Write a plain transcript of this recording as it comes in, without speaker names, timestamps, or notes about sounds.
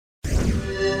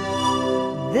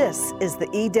This is the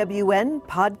EWN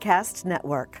Podcast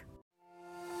Network.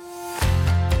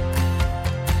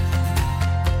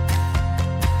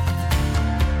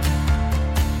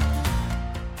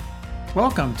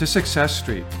 Welcome to Success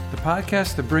Street, the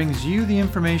podcast that brings you the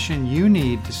information you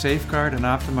need to safeguard and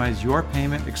optimize your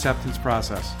payment acceptance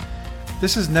process.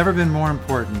 This has never been more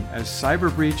important as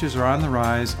cyber breaches are on the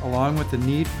rise, along with the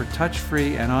need for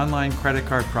touch-free and online credit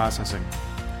card processing.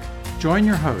 Join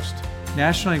your host,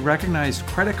 nationally recognized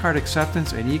credit card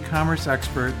acceptance and e-commerce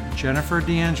expert Jennifer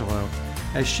D'Angelo,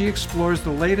 as she explores the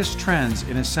latest trends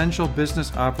in essential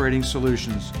business operating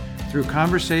solutions through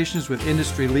conversations with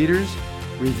industry leaders,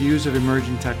 reviews of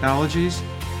emerging technologies,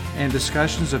 and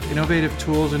discussions of innovative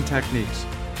tools and techniques.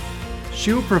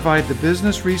 She will provide the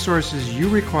business resources you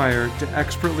require to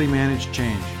expertly manage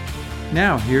change.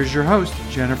 Now, here's your host,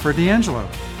 Jennifer D'Angelo.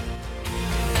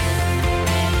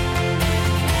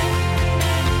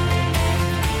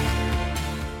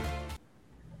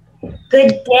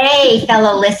 Good day,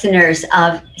 fellow listeners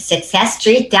of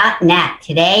SuccessStreet.net.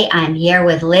 Today, I'm here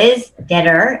with Liz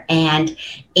Dederer and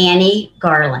Anne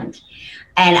Garland.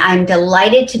 And I'm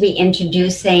delighted to be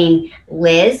introducing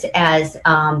Liz as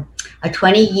a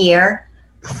 20-year,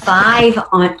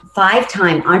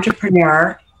 five-time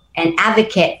entrepreneur and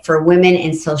advocate for women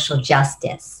in social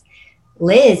justice.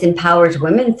 Liz empowers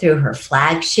women through her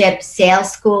flagship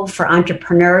sales school for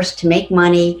entrepreneurs to make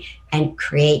money and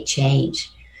create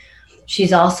change.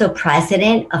 She's also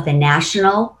president of the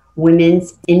National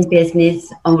Women's in Business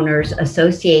Owners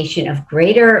Association of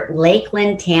Greater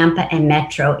Lakeland, Tampa, and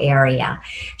Metro area.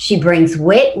 She brings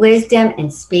wit, wisdom,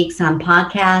 and speaks on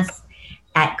podcasts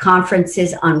at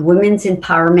conferences on women's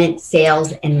empowerment,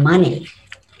 sales, and money.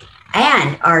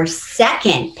 And our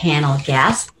second panel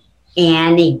guest,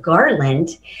 Anne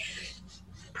Garland,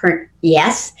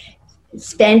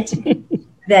 spent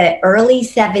the early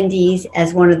 70s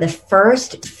as one of the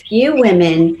first few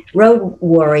women road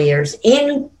warriors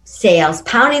in sales,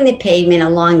 pounding the pavement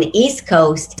along the East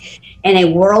Coast in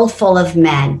a world full of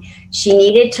men. She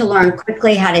needed to learn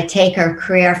quickly how to take her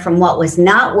career from what was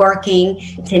not working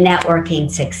to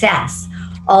networking success.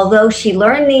 Although she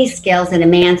learned these skills in a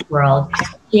man's world,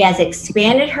 she has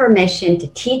expanded her mission to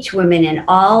teach women in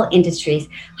all industries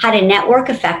how to network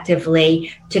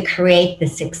effectively to create the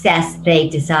success they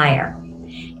desire.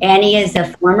 Annie is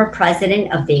a former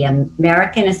president of the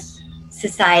American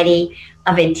Society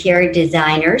of Interior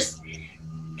Designers,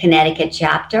 Connecticut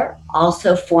chapter,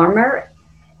 also former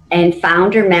and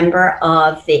founder member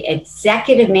of the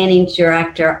executive managing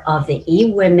director of the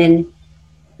eWomen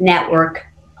Network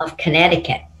of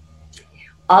Connecticut.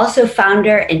 Also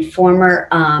founder and former,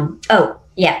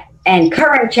 and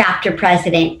current chapter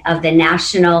president of the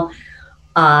National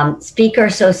Speaker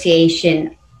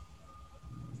Association,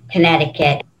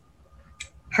 Connecticut.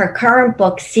 Her current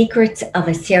book, Secrets of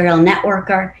a Serial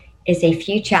Networker, is a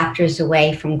few chapters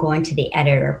away from going to the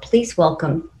editor. Please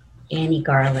welcome Anne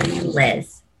Garland and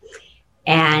Liz.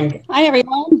 And hi,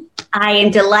 everyone. I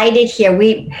am delighted here.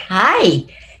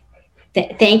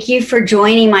 Thank you for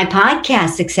joining my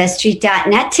podcast,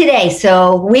 SuccessStreet.net today.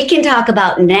 So we can talk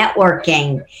about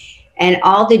networking and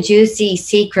all the juicy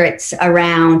secrets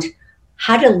around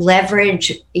how to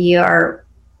leverage your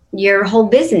whole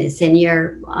business and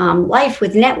your life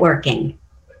with networking.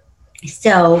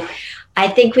 So I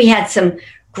think we had some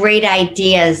great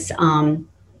ideas from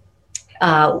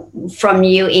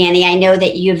you, Annie. I know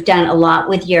that you've done a lot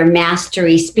with your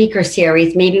Mastery speaker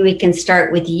series. Maybe we can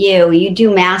start with you. You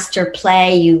do Master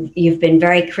Play. You've been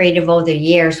very creative over the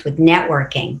years with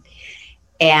networking.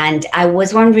 And I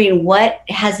was wondering what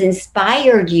has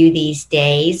inspired you these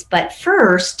days. But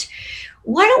first,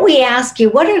 why don't we ask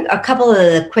you, what are a couple of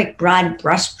the quick broad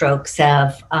brushstrokes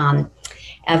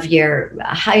of your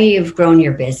how you've grown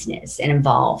your business and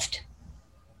evolved?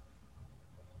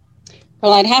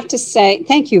 Well, I'd have to say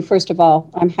thank you, first of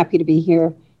all. I'm happy to be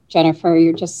here, Jennifer.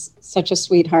 You're just such a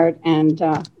sweetheart. And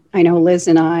I know Liz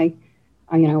and I,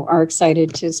 are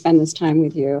excited to spend this time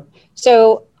with you.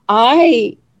 So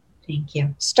I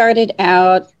started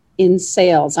out in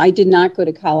sales. I did not go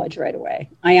to college right away.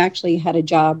 I actually had a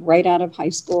job right out of high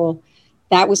school.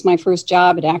 That was my first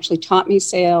job. It actually taught me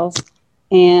sales.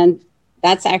 And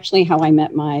that's actually how I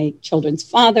met my children's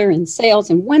father in sales.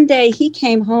 And one day he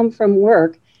came home from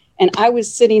work and I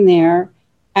was sitting there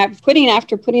after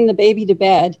putting the baby to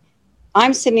bed.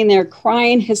 I'm sitting there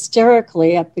crying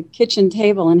hysterically at the kitchen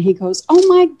table. And he goes, "Oh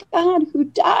my God, who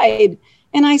died?"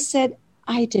 And I said,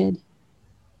 "I did."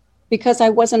 Because I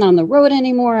wasn't on the road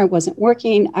anymore. I wasn't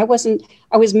working. I was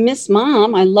Miss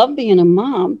Mom. I love being a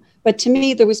mom. But to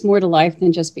me, there was more to life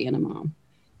than just being a mom.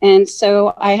 And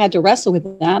so I had to wrestle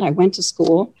with that. I went to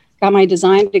school, got my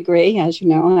design degree, as you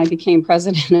know, and I became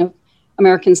president of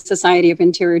American Society of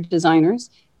Interior Designers.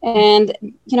 And,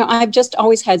 I've just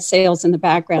always had sales in the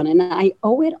background, and I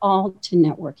owe it all to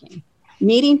networking,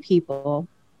 meeting people,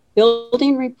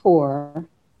 building rapport,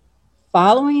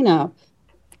 following up.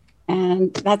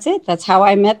 And that's it. That's how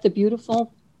I met the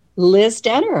beautiful Liz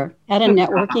Dederer at a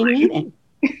networking meeting.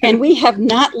 And we have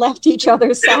not left each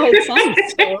other's side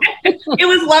since. So. It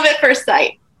was love at first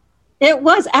sight. It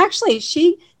was actually,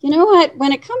 you know what,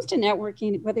 when it comes to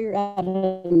networking, whether you're at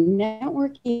a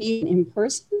networking in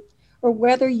person or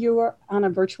whether you're on a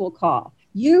virtual call,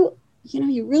 you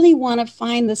really want to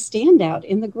find the standout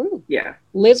in the group. Yeah.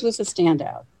 Liz was a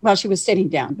standout. Well, she was sitting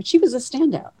down, but she was a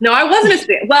standout. No, I wasn't a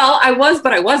standout. Well, I was,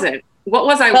 but I wasn't. What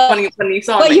was I when you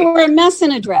saw me? But you were a mess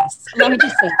in a dress. Let me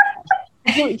just say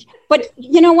that. But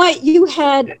you know what?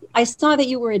 I saw that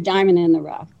you were a diamond in the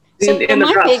rough. So in the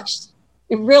rough.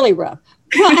 Really rough.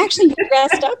 Well, actually, you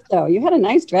dressed up, though. You had a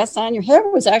nice dress on. Your hair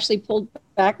was actually pulled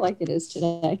back like it is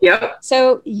today. Yep.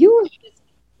 So you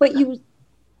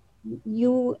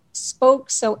spoke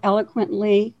so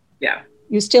eloquently. Yeah.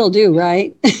 You still do,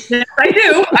 right? Yes, I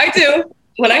do.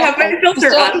 When I have my filter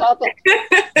on.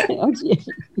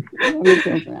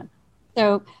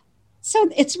 So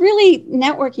it's really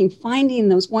networking, finding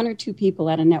those one or two people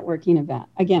at a networking event,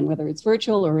 again, whether it's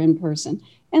virtual or in person.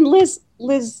 And Liz,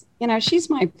 she's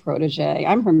my protege.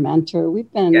 I'm her mentor.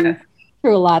 We've been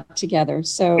through a lot together.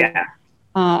 So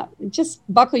just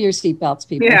buckle your seatbelts,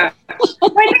 people. Yeah. I think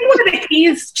one of the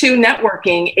keys to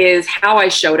networking is how I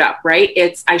showed up, right?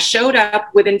 I showed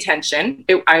up with intention.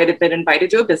 I had been invited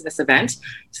to a business event.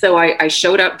 So I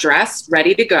showed up dressed,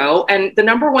 ready to go. And the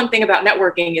number one thing about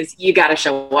networking is you got to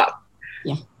show up.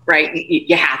 Yeah. Right?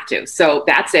 You have to. So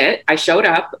that's it. I showed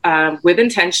up with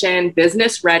intention,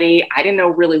 business ready. I didn't know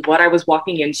really what I was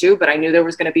walking into, but I knew there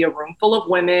was going to be a room full of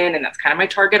women, and that's kind of my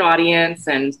target audience.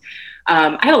 And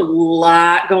I had a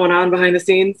lot going on behind the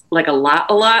scenes, like a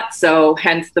lot. So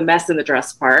hence the mess in the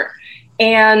dress part.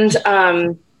 And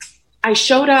I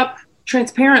showed up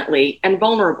transparently and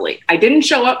vulnerably. I didn't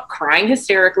show up crying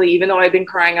hysterically, even though I'd been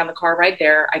crying on the car ride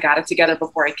there. I got it together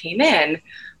before I came in,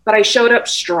 but I showed up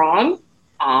strong,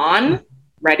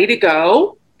 ready to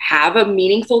go, have a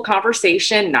meaningful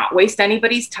conversation, not waste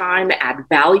anybody's time, add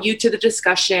value to the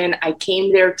discussion. I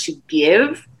came there to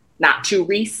give, not to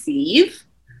receive.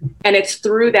 And it's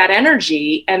through that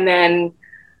energy, and then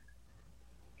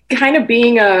kind of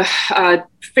being a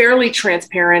fairly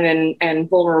transparent and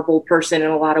vulnerable person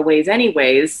in a lot of ways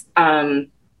anyways.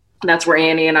 That's where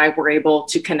Annie and I were able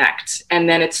to connect. And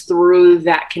then it's through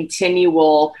that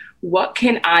continual, what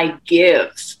can I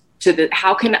give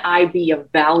how can I be of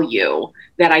value,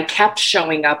 that I kept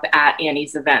showing up at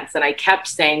Annie's events, and I kept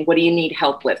saying, what do you need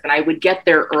help with? And I would get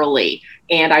there early,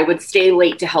 and I would stay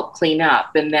late to help clean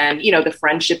up. And then, the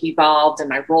friendship evolved, and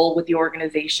my role with the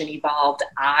organization evolved.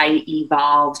 I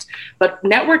evolved. But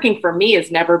networking for me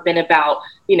has never been about,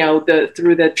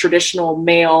 through the traditional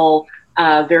male,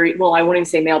 I won't even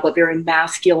say male, but very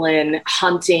masculine,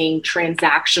 hunting,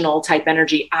 transactional type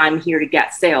energy. I'm here to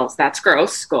get sales. That's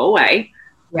gross. Go away.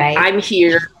 Right. I'm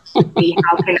here to see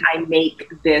how can I make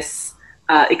this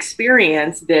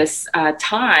experience, this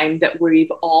time that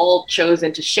we've all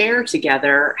chosen to share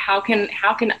together. How can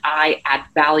I add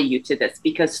value to this?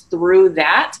 Because through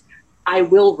that, I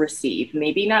will receive.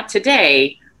 Maybe not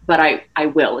today, but I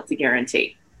will. It's a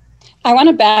guarantee. I want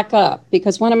to back up,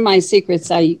 because one of my secrets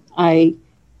that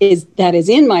is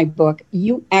in my book,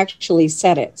 you actually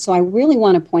said it. So I really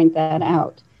want to point that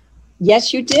out.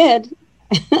 Yes, you did.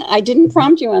 I didn't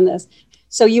prompt you on this.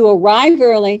 So you arrive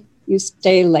early, you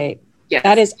stay late. Yes.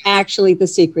 That is actually the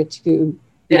secret to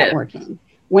networking.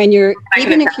 When you're,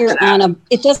 even if you're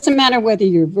it doesn't matter whether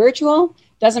you're virtual,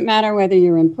 doesn't matter whether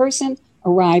you're in person,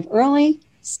 arrive early,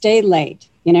 stay late.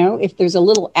 If there's a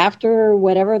little after,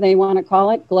 whatever they want to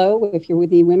call it, glow, if you're with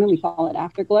the women, we call it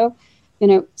afterglow,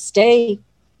 stay,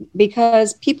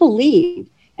 because people leave.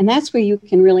 And that's where you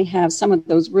can really have some of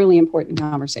those really important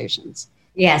conversations.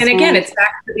 Yes. And again, it's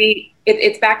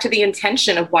back to the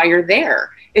intention of why you're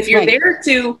there. If you're there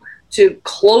to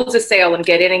close a sale and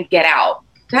get in and get out,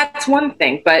 that's one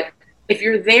thing. But if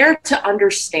you're there to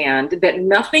understand that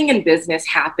nothing in business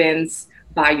happens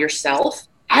by yourself,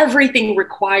 everything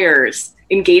requires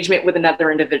engagement with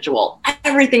another individual.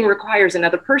 Everything requires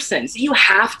another person. So you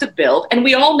have to build, and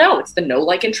we all know it's the know,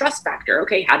 like, and trust factor.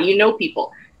 Okay, how do you know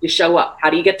people? You show up.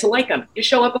 How do you get to like them? You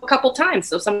show up a couple times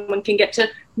so someone can get to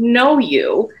know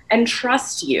you and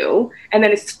trust you. And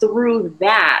then it's through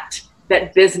that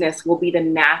business will be the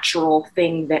natural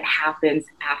thing that happens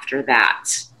after that.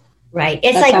 Right.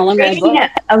 It's That's all like in my creating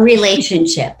book. a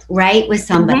relationship, right, with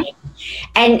somebody.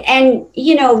 And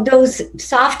those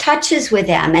soft touches with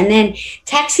them, and then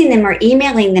texting them or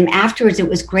emailing them afterwards. It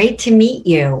was great to meet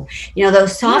you.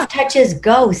 Those soft touches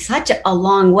go such a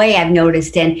long way, I've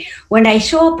noticed. And when I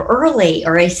show up early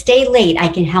or I stay late, I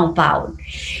can help out.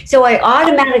 So I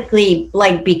automatically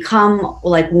become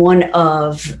one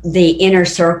of the inner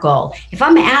circle. If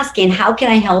I'm asking, how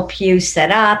can I help you set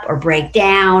up or break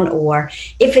down, or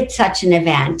if it's such an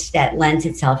event that lends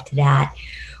itself to that,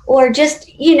 or just,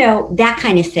 that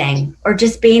kind of thing, or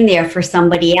just being there for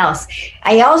somebody else.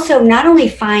 I also not only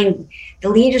find the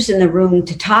leaders in the room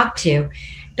to talk to,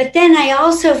 but then I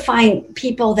also find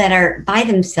people that are by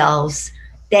themselves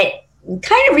that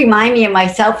kind of remind me of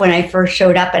myself when I first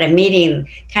showed up at a meeting,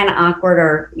 kind of awkward,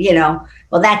 or,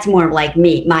 well, that's more like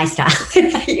me, my style,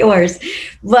 not yours.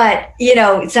 But,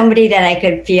 somebody that I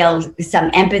could feel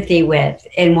some empathy with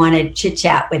and want to chit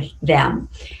chat with them.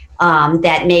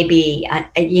 That may be,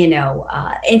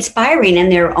 inspiring in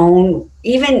their own,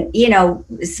 even,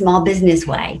 small business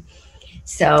way.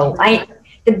 So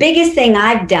the biggest thing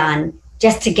I've done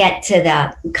just to get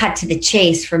to cut to the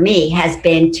chase for me has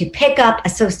been to pick up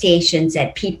associations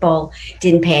that people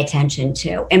didn't pay attention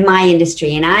to in my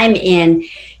industry. And I'm in,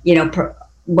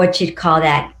 what you'd call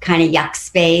that kind of yuck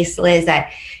space, Liz.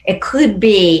 It could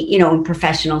be, in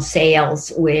professional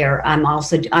sales, where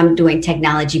I'm doing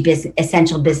technology business,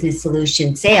 essential business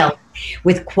solution sales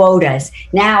with quotas.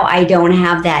 Now I don't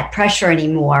have that pressure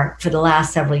anymore for the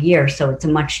last several years, so it's a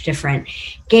much different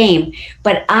game.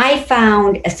 But I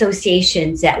found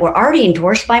associations that were already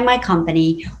endorsed by my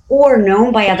company or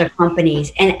known by other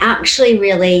companies, and actually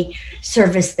really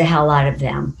serviced the hell out of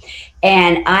them.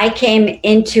 And I came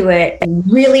into it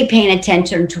really paying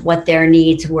attention to what their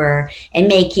needs were and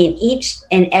making each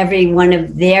and every one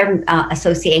of their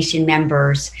association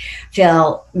members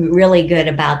feel really good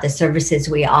about the services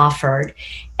we offered,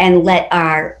 and let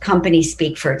our company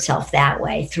speak for itself that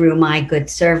way through my good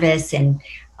service and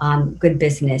good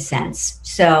business sense.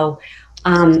 So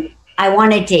I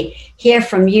wanted to hear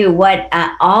from you what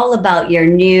all about your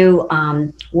new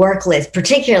work, Liz,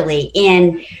 particularly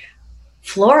in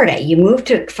Florida. You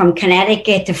moved from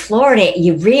Connecticut to Florida.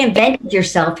 You've reinvented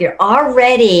yourself. You're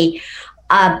already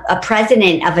a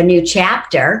president of a new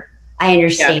chapter, I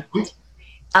understand. Yeah.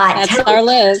 That's our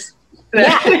Liz.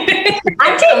 Yeah.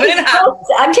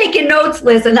 I'm taking notes,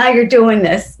 Liz, and how you're doing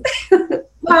this.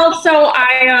 Well, so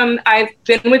I've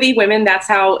been with eWomen. That's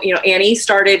how, Annie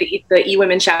started the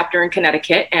eWomen chapter in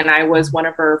Connecticut, and I was one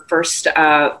of her first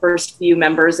few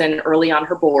members and early on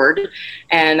her board.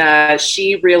 And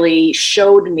she really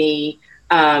showed me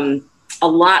a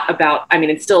lot about,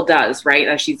 it still does, right?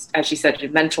 As she said, a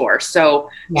mentor. So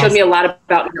Yes. Showed me a lot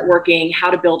about networking, how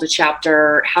to build a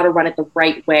chapter, how to run it the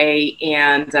right way,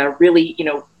 and really,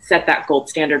 set that gold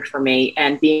standard for me.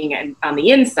 And being on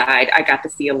the inside, I got to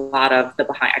see a lot of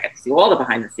I got to see all the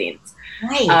behind the scenes.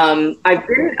 Right. I've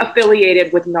been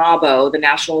affiliated with NAWBO, the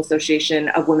National Association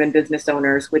of Women Business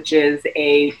Owners, which is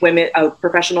a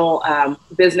professional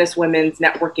business women's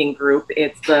networking group.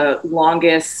 It's the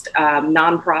longest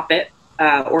nonprofit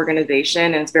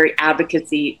organization, and it's very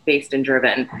advocacy based and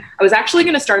driven. I was actually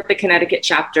going to start the Connecticut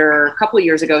chapter a couple of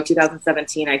years ago,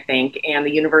 2017, I think, and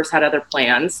the universe had other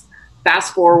plans.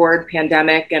 Fast forward,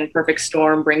 pandemic and perfect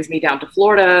storm brings me down to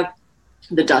Florida.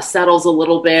 The dust settles a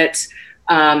little bit.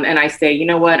 And I say, you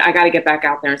know what, I got to get back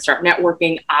out there and start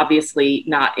networking. Obviously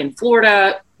not in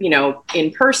Florida,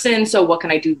 in person. So what can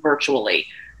I do virtually?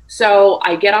 So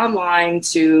I get online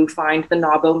to find the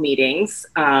NAWBO meetings.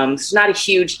 It's not a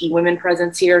huge eWomen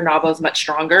presence here. NAWBO is much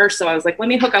stronger. So I was like, let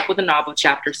me hook up with a NAWBO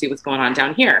chapter, see what's going on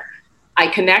down here. I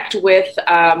connect with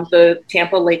the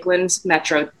Tampa Lakeland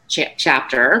Metro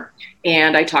chapter,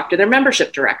 and I talk to their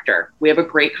membership director. We have a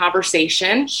great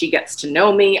conversation. She gets to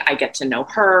know me. I get to know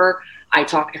her. I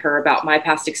talk to her about my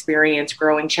past experience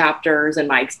growing chapters and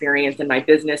my experience in my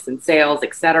business and sales,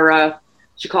 etc.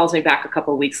 She calls me back a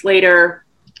couple of weeks later.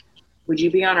 Would you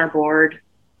be on our board?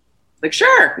 Like,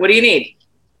 sure. What do you need?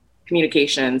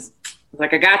 Communications. I was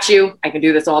like, I got you. I can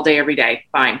do this all day, every day.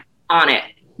 Fine. On it.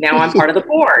 Now I'm part of the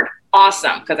board.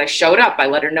 Awesome. Because I showed up. I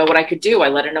let her know what I could do. I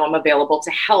let her know I'm available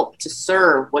to help, to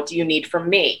serve. What do you need from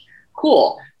me?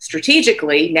 Cool.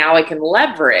 Strategically, now I can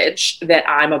leverage that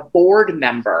I'm a board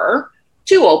member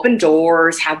to open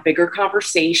doors, have bigger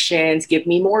conversations, give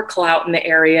me more clout in the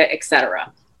area,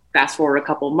 etc. Fast forward a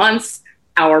couple months.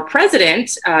 Our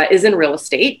president is in real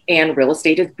estate, and real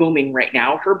estate is booming right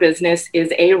now. Her business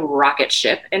is a rocket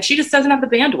ship, and she just doesn't have the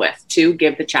bandwidth to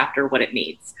give the chapter what it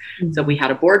needs. Mm-hmm. So we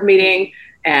had a board meeting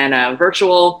and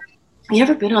virtual. you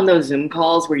ever been on those Zoom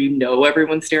calls where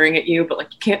everyone's staring at you, but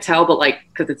like you can't tell, but like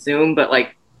because it's Zoom, but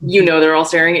like they're all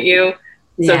staring at you.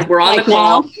 So we're on the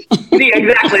call. Yeah,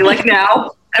 exactly, like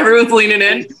now. Everyone's leaning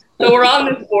in. So we're on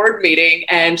this board meeting,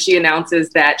 and she announces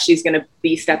that she's going to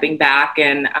be stepping back,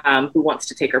 and who wants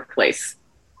to take her place?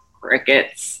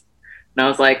 Crickets. And I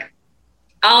was like,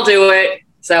 I'll do it.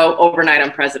 So overnight,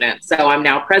 I'm president. So I'm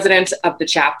now president of the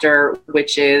chapter,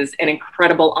 which is an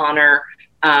incredible honor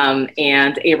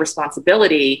and a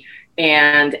responsibility.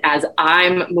 And as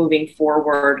I'm moving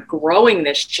forward, growing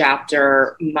this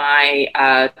chapter,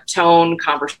 my tone,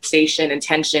 conversation,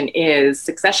 intention is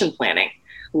succession planning.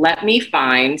 Let me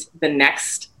find the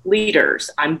next leaders.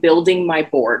 I'm building my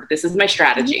board. This is my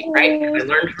strategy, right? I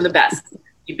learned from the best.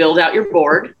 You build out your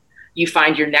board. You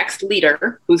find your next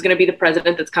leader, who's going to be the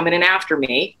president that's coming in after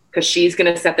me, because she's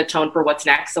going to set the tone for what's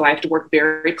next. So I have to work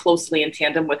very closely in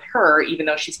tandem with her, even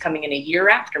though she's coming in a year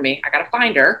after me. I got to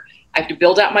find her. I have to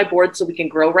build out my board so we can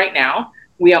grow right now.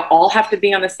 We all have to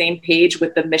be on the same page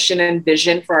with the mission and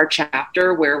vision for our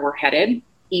chapter, where we're headed.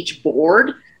 Each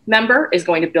board member is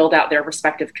going to build out their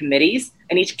respective committees,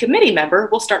 and each committee member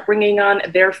will start bringing on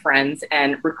their friends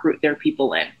and recruit their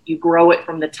people in. You grow it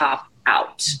from the top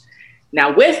out.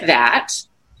 Now with that,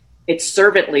 it's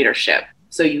servant leadership.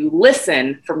 So you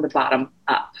listen from the bottom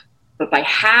up. But by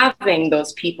having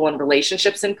those people and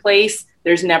relationships in place,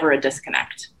 there's never a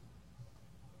disconnect.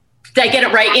 Did I get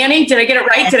it right, Annie? Did I get it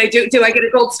right? Do I get a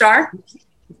gold star?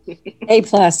 A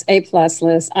plus,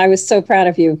 Liz. I was so proud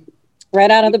of you.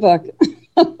 Right out of the book.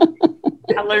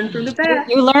 I learned from the best.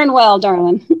 You learn well,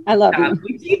 darling. I love you.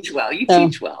 You teach well.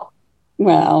 Teach well.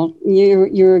 Well,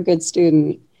 you're a good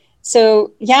student.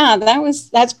 So yeah,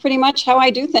 that's pretty much how I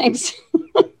do things.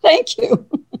 Thank you.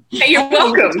 Hey, you're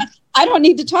welcome. I don't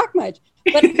need to talk much.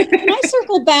 But can I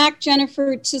circle back,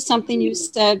 Jennifer, to something you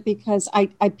said, because I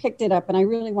picked it up and I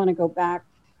really want to go back.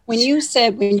 When you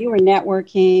said when you were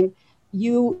networking,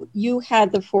 you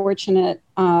had the fortunate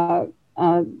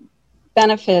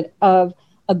benefit of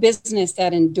a business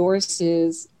that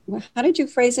endorses. How did you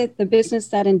phrase it? The business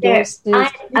that endorses.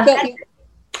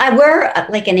 We're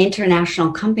like an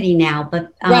international company now,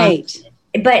 but right.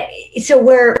 But so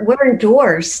we're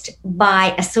endorsed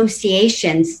by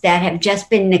associations that have just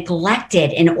been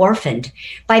neglected and orphaned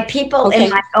by people in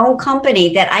my own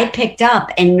company that I picked up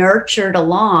and nurtured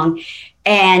along,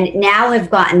 and now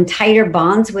have gotten tighter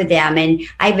bonds with them, and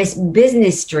I have a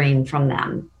business stream from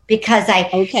them because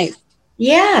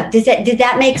yeah. Did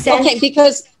that make sense?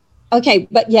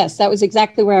 But yes, that was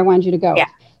exactly where I wanted you to go. Yeah.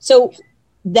 So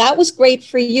that was great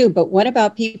for you, but what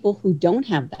about people who don't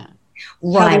have that?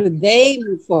 Right. How do they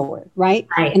move forward? Right.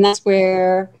 And that's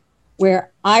where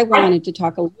I wanted to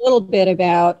talk a little bit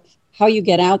about how you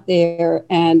get out there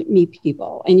and meet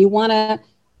people. And you want to,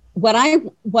 what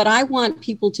I want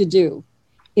people to do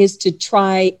is to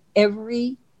try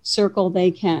every circle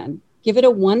they can. Give it a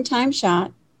one-time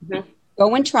shot. Mm-hmm.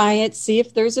 Go and try it. See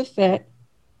if there's a fit.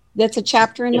 That's a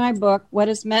chapter in my book. What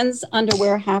does men's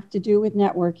underwear have to do with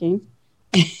networking?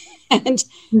 And,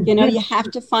 you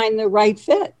have to find the right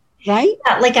fit, right?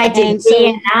 Yeah, like I did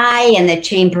BNI and the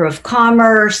Chamber of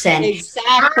Commerce and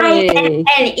exactly. and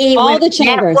even all the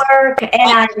chambers. Network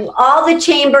and all the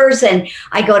chambers, and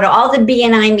I go to all the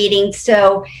BNI meetings.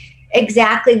 So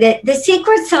exactly, the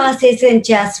secret sauce isn't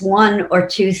just one or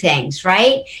two things,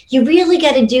 right? You really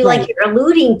got to do like you're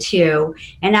alluding to,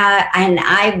 and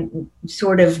I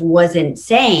sort of wasn't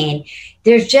saying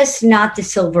there's just not the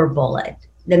silver bullet.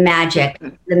 The magic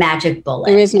bullet.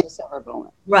 There is no silver bullet.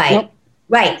 Right. Nope.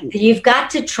 Right. You've got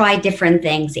to try different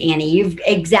things, Annie. You've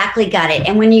exactly got it.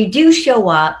 And when you do show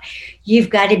up,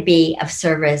 you've got to be of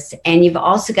service, and you've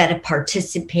also got to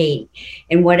participate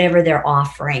in whatever they're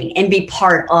offering and be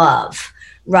part of,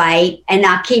 right? And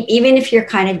not keep, even if you're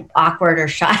kind of awkward or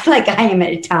shy like I am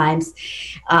at times,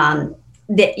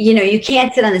 that, you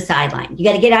can't sit on the sideline. You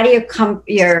got to get out of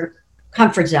your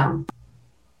comfort zone.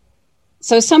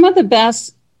 So some of the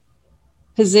best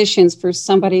positions for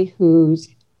somebody who's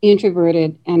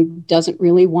introverted and doesn't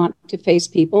really want to face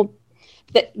people,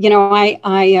 that, I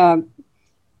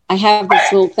have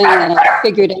this little thing that I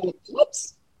figured out.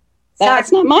 Whoops,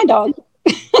 that's not my dog.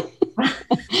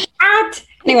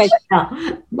 Anyway,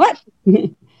 what?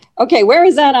 Okay, where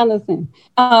is that on the thing?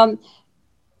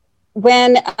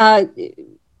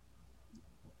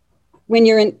 When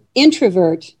you're an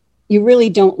introvert, you really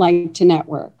don't like to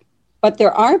network. But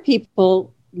there are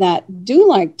people that do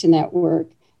like to network.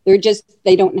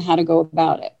 They don't know how to go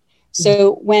about it.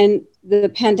 So when the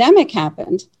pandemic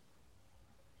happened,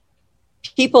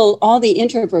 all the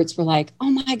introverts were like,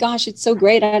 oh my gosh, it's so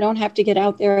great. I don't have to get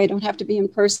out there. I don't have to be in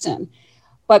person.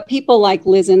 But people like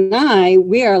Liz and I,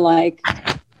 we are like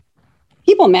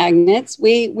people magnets.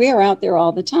 We are out there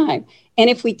all the time. And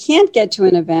if we can't get to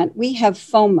an event, we have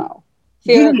FOMO,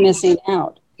 fear of missing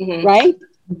out, right?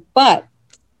 But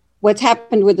what's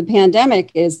happened with the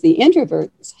pandemic is the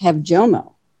introverts have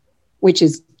JOMO, which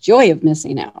is joy of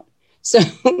missing out. So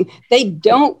they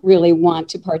don't really want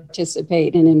to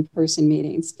participate in in-person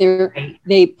meetings.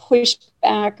 They push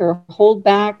back or hold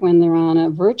back when they're on a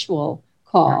virtual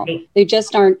call. Right. They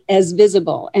just aren't as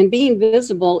visible. And being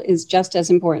visible is just as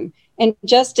important. And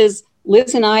just as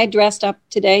Liz and I dressed up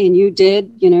today and you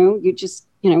did, you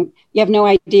have no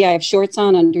idea I have shorts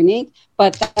on underneath,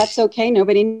 but that's okay.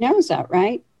 Nobody knows that,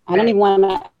 right? I don't even want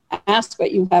to ask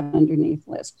what you have underneath,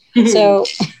 Liz. So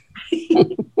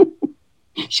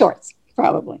shorts,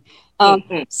 probably.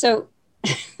 So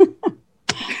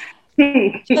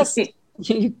just,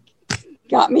 you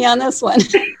got me on this one.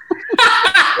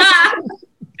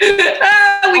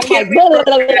 We can't.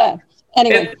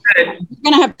 Anyway, we're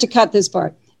going to have to cut this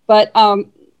part, but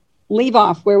leave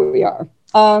off where we are.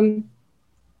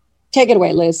 Take it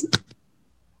away, Liz.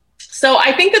 So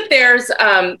I think that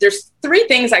there's three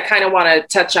things I kind of want to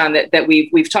touch on that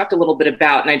we've talked a little bit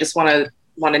about, and I just want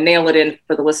to nail it in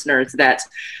for the listeners that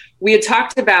we had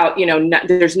talked about.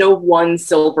 There's no one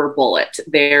silver bullet.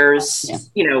 There's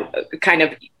kind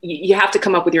of you have to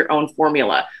come up with your own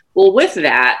formula. Well, with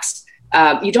that.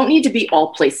 You don't need to be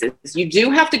all places. You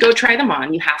do have to go try them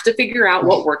on. You have to figure out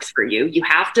what works for you. You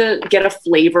have to get a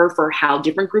flavor for how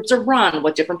different groups are run,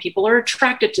 what different people are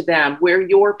attracted to them, where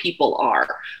your people are,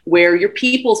 where your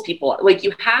people's people are. Like,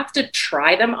 you have to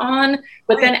try them on,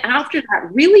 but then after that,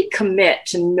 really commit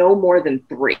to no more than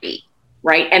 3,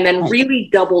 right? And then really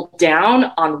double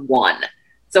down on one.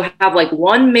 So have like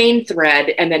one main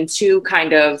thread and then 2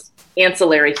 kind of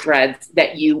ancillary threads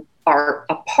that you are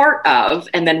a part of,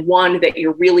 and then one that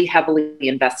you're really heavily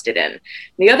invested in.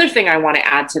 The other thing I want to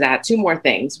add to that, 2 more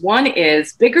things. One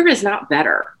is bigger is not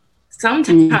better.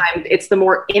 Sometimes it's the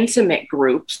more intimate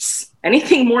groups.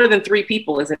 Anything more than 3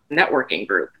 people is a networking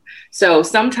group. So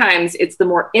sometimes it's the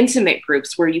more intimate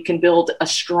groups where you can build a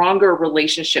stronger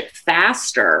relationship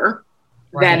faster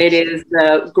than it is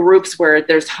the groups where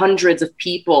there's hundreds of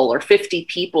people or 50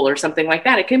 people or something like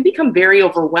that. It can become very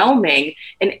overwhelming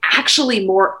and actually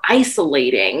more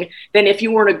isolating than if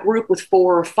you were in a group with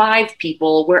 4 or 5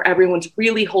 people where everyone's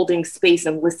really holding space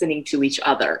and listening to each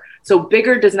other. So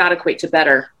bigger does not equate to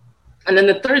better. And then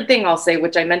the third thing I'll say,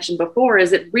 which I mentioned before,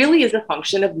 is it really is a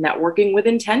function of networking with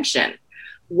intention.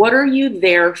 What are you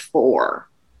there for?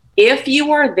 If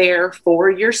you are there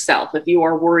for yourself, if you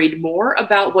are worried more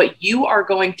about what you are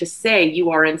going to say,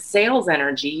 you are in sales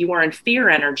energy, you are in fear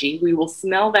energy, we will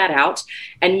smell that out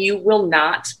and you will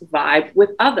not vibe with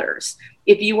others.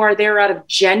 If you are there out of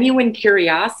genuine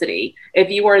curiosity, if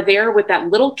you are there with that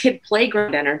little kid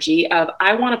playground energy of,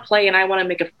 I want to play and I want to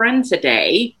make a friend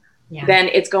today, then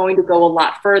it's going to go a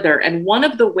lot further. And one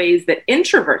of the ways that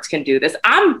introverts can do this,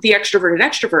 I'm the extroverted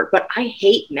extrovert, but I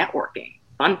hate networking.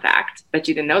 Fun fact, but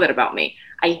you didn't know that about me.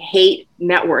 I hate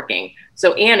networking.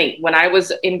 So Annie, when I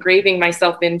was engraving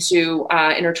myself into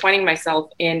intertwining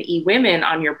myself in eWomen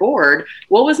on your board,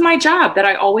 what was my job that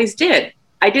I always did?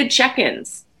 I did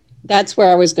check-ins. That's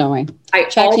where I was going.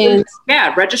 Check-ins.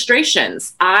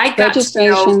 Registrations. I got to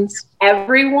know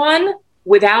everyone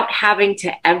without having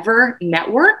to ever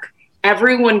network.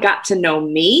 Everyone got to know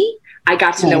me. I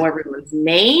got to know everyone's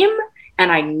name,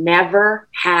 and I never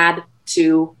had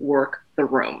to work the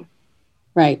room.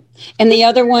 Right. And the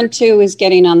other one too is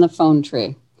getting on the phone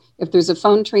tree. If there's a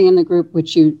phone tree in the group,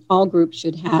 which all groups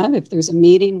should have, if there's a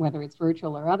meeting, whether it's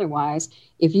virtual or otherwise,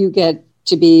 if you get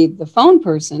to be the phone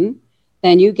person,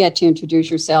 then you get to introduce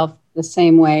yourself the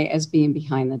same way as being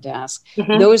behind the desk.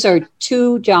 Those are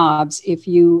 2 jobs if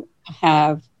you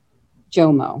have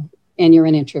JOMO and you're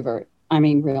an introvert. I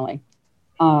mean, really.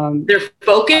 They're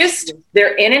focused.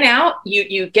 They're in and out.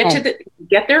 You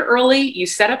get there early. You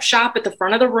set up shop at the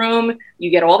front of the room. You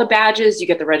get all the badges. You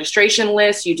get the registration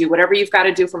list. You do whatever you've got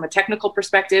to do from a technical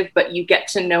perspective, but you get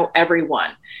to know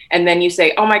everyone. And then you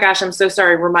say, "Oh my gosh, I'm so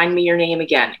sorry. Remind me your name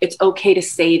again." It's okay to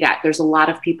say that. There's a lot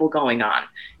of people going on.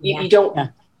 You don't. Yeah.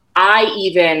 I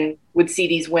even would see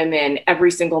these women every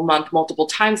single month, multiple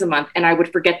times a month, and I would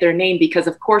forget their name because,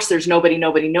 of course, there's nobody.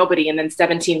 And then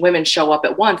 17 women show up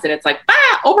at once, and it's like,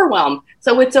 overwhelmed.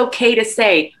 So it's okay to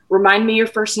say, "Remind me your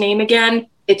first name again."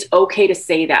 It's okay to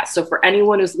say that. So for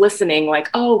anyone who's listening, like,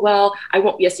 "Oh, well, I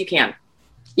won't." Yes, you can.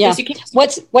 Yeah. Yes, you can.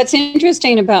 What's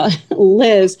interesting about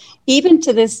Liz, even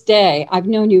to this day, I've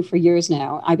known you for years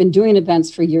now. I've been doing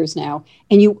events for years now,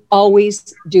 and you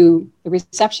always do the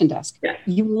reception desk. Yeah.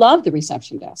 You love the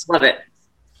reception desk. Love it.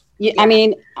 I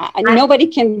mean, nobody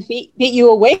can beat you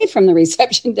away from the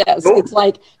reception desk. Nope. It's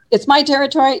like, it's my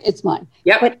territory, it's mine.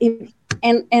 Yep. But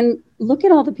and look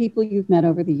at all the people you've met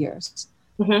over the years.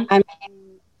 Mm-hmm.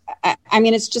 I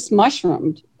mean, it's just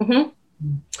mushroomed. Mm-hmm.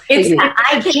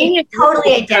 I can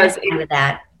totally identify with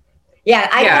that. Yeah,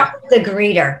 I call it the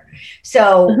greeter.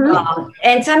 So,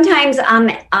 and sometimes I'm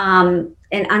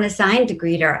an unassigned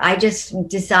greeter. I just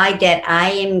decide that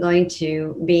I am going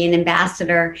to be an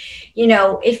ambassador. You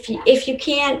know, if you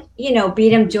can't, beat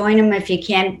them, join them. If you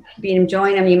can't beat them,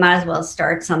 join them. You might as well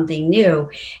start something new.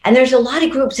 And there's a lot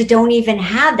of groups that don't even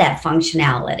have that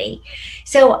functionality.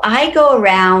 So I go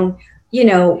around,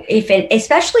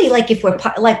 especially like if we're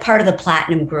part of the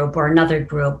platinum group or another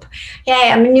group.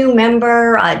 Hey, I'm a new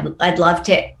member. I'd love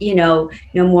to, know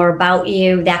more about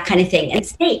you, that kind of thing, and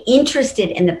stay interested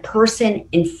in the person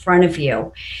in front of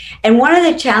you. And one of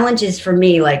the challenges for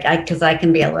me, because I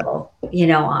can be a little,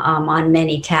 on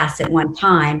many tasks at one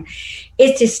time,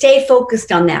 is to stay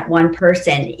focused on that one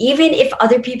person. Even if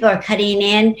other people are cutting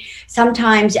in,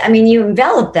 sometimes, you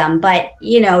envelop them, but,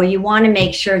 you want to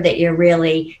make sure that you're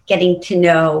really getting to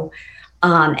know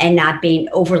and not being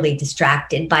overly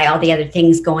distracted by all the other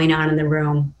things going on in the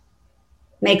room.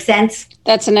 Make sense?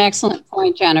 That's an excellent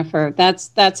point, Jennifer.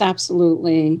 That's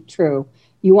absolutely true.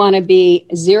 You want to be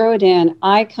zeroed in,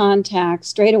 eye contact,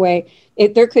 straight away.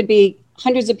 There could be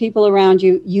hundreds of people around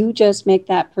you. You just make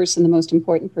that person the most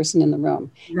important person in the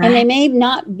room. Right. And they may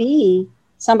not be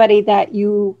somebody that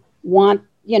you want,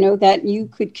 that you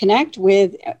could connect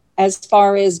with as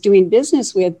far as doing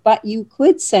business with, but you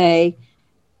could say,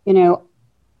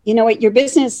 what, your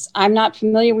business, I'm not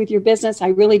familiar with your business. I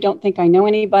really don't think I know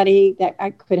anybody that I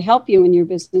could help you in your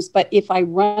business. But if I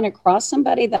run across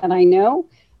somebody that I know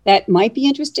that might be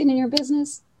interested in your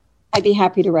business, I'd be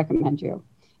happy to recommend you.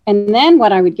 And then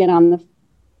what I would get on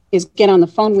the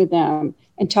phone with them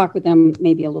and talk with them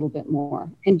maybe a little bit more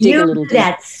and dig a little bit. You do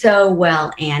that so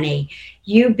well, Annie.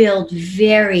 You build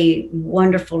very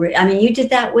wonderful. You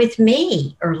did that with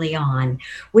me early on.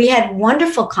 We had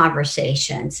wonderful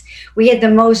conversations. We had the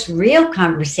most real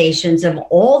conversations of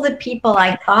all the people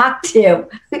I talked to,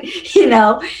 in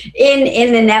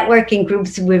the networking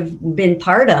groups we've been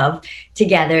part of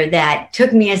together, that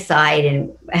took me aside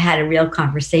and had a real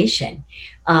conversation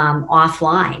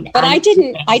offline. But I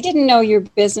didn't know your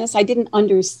business. I didn't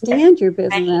understand your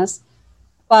business.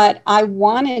 But I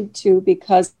wanted to,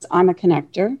 because I'm a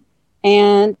connector,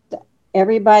 and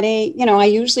everybody, I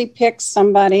usually pick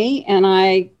somebody and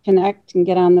I connect and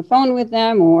get on the phone with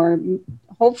them, or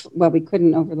hopefully, well, we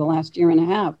couldn't over the last year and a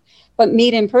half, but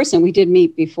meet in person. We did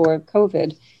meet before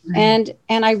COVID. Mm-hmm.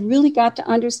 And I really got to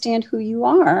understand who you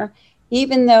are,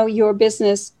 even though your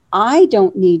business, I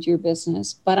don't need your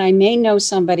business, but I may know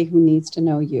somebody who needs to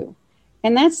know you.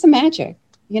 And that's the magic.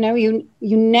 You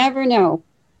never know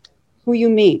who you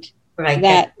meet, right?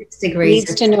 That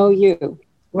needs to know you,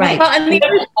 right? Well, and the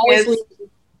other always leave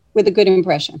with a good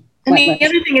impression. And the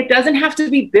other thing, it doesn't have to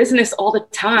be business all the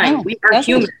time. No, we are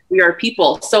humans. We are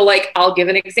people. So, I'll give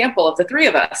an example of the three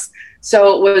of us.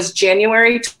 So it was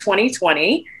January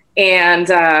 2020, and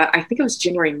I think it was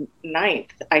January 9th.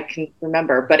 I can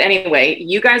remember. But anyway,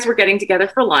 you guys were getting together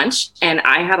for lunch, and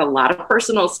I had a lot of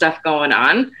personal stuff going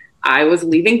on. I was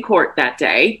leaving court that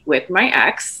day with my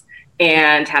ex,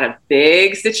 and had a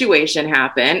big situation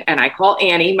happen. And I call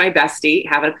Annie, my bestie,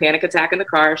 having a panic attack in the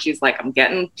car. She's like, I'm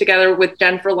getting together with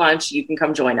Jen for lunch. You can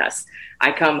come join us.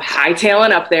 I come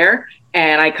hightailing up there,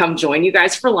 and I come join you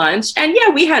guys for lunch. And yeah,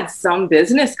 we had some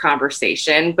business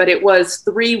conversation, but it was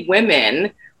three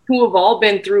women who have all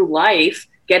been through life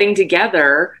getting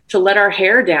together to let our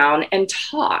hair down and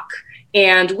talk.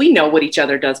 And we know what each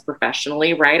other does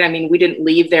professionally, right? We didn't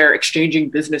leave there exchanging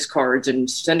business cards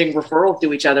and sending referrals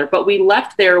to each other, but we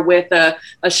left there with a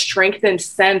strengthened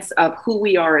sense of who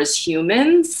we are as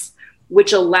humans,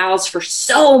 which allows for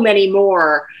so many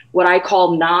more what I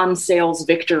call non-sales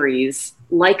victories,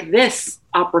 like this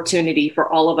opportunity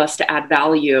for all of us to add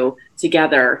value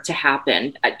together to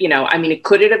happen.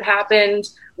 Could it have happened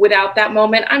without that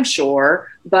moment? I'm sure,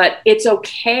 but it's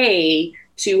okay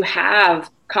to have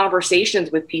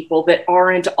conversations with people that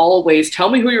aren't always, tell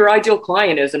me who your ideal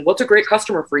client is and what's a great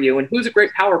customer for you and who's a great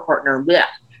power partner. Blech.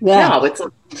 Yeah. No, it's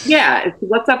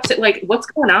what's up to, what's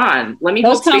going on? Let me.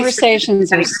 Those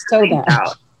conversations are so bad.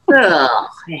 Ugh,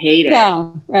 I hate it.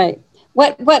 Yeah, right.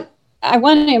 What I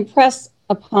want to impress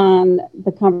upon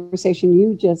the conversation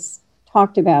you just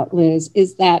talked about, Liz,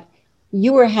 is that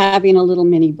you were having a little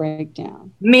mini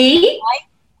breakdown. Me?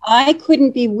 I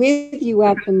couldn't be with you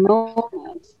at the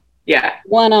moment. Yeah.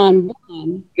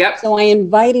 One-on-one. Yep. So I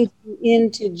invited you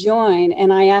in to join,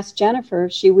 and I asked Jennifer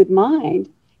if she would mind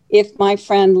if my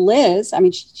friend Liz, I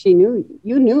mean, she knew,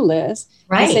 you knew Liz.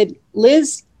 Right. I said,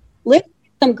 Liz,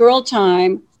 some girl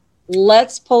time.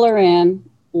 Let's pull her in.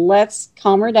 Let's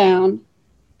calm her down.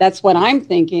 That's what I'm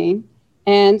thinking.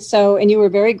 And you were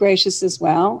very gracious as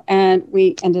well. And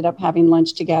we ended up having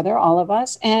lunch together, all of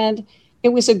us. And it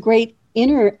was a great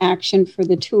interaction for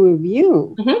the two of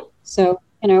you. Mm-hmm. So,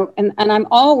 and I'm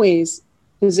always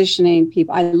positioning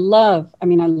people. I love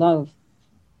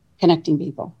connecting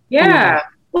people. Yeah.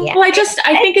 Well, I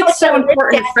think it's so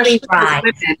important, especially for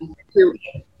women.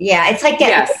 Yeah, it's like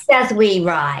as we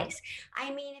rise.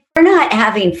 I mean, if we're not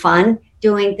having fun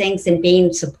doing things and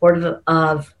being supportive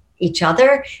of each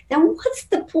other, then what's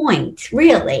the point,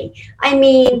 really? I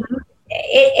mean,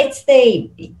 it's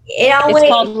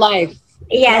called life.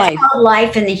 Yeah, it's called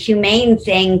life and the humane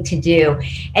thing to do.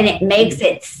 And it makes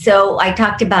it so, I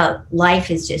talked about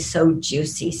life is just so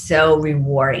juicy, so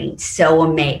rewarding, so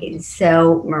amazing,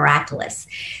 so miraculous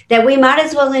that we might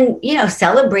as well,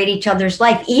 celebrate each other's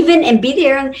life, even and be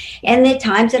there in the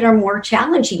times that are more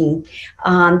challenging,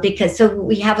 because so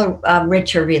we have a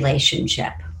richer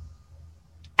relationship.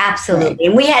 Absolutely. Right.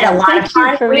 And we had a lot of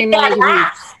fun. We had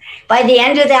laughs. By the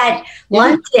end of that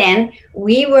luncheon,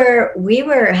 we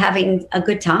were having a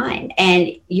good time, and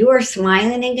you were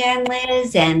smiling again,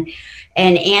 Liz, and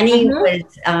Annie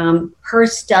was her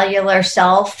cellular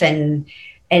self and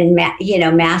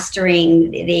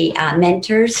mastering the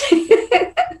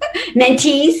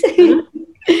mentees.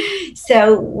 Mm-hmm.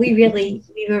 So we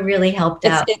were really helped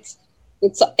out.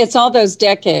 It's all those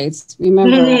decades.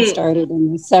 Remember, I started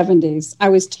in the 70s. I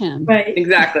was 10. Right,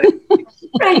 exactly.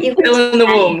 Right, still in the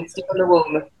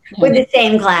womb. With the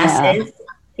same glasses.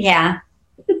 Yeah.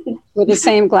 With the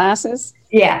same glasses?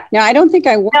 Yeah. No, I don't think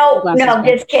I wore glasses. No,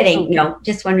 just kidding. Okay. No,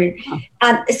 just wondering.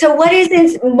 Oh. So what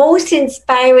is most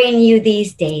inspiring you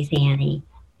these days, Annie?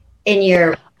 In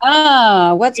your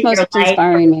what's most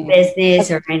inspiring me?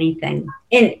 Business or anything.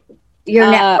 In your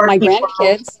network. My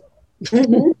grandkids.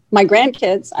 Mm-hmm. My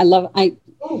grandkids.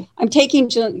 I'm taking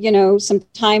some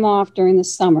time off during the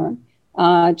summer.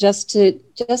 Just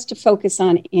to focus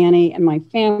on Annie and my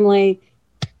family,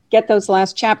 get those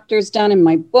last chapters done in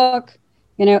my book,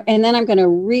 and then I'm going to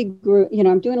regroup.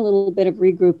 I'm doing a little bit of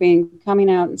regrouping, coming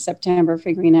out in September,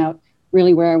 figuring out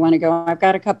really where I want to go. I've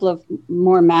got a couple of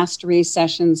more mastery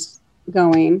sessions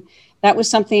going. That was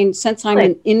something, since I'm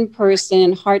an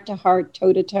in-person, heart-to-heart,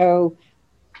 toe-to-toe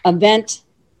event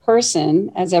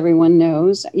person, as everyone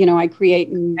knows, I create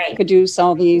and produce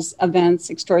all these events,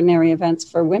 extraordinary events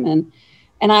for women.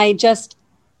 And I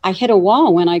hit a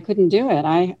wall when I couldn't do it.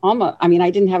 I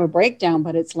didn't have a breakdown,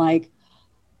 but it's like,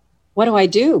 what do I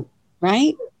do?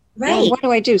 Right. Well, what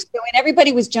do I do? So when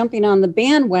everybody was jumping on the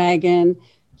bandwagon,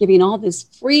 giving all this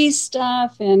free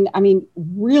stuff, and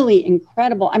really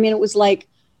incredible. It was like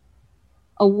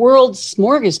a world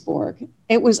smorgasbord.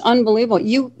 It was unbelievable.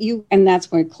 And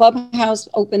that's when Clubhouse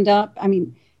opened up.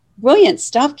 Brilliant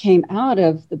stuff came out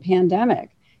of the pandemic.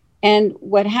 And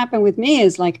what happened with me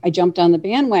is I jumped on the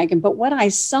bandwagon, but what I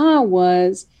saw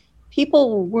was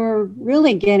people were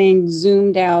really getting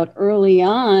zoomed out early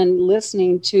on,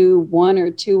 listening to 1 or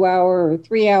 2 hour or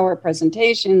 3 hour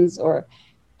presentations or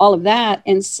all of that.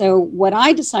 And so what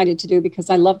I decided to do, because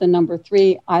I love the number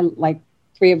 3, I like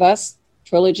 3 of us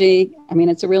trilogy.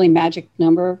 It's a really magic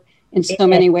number in so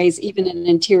many ways, even in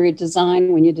interior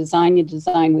design. When you design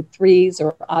with 3s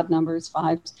or odd numbers,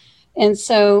 5s. And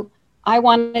so I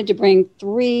wanted to bring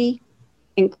 3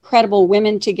 incredible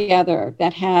women together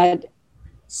that had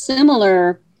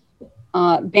similar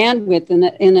bandwidth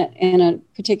in a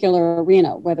particular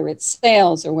arena, whether it's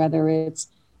sales or whether it's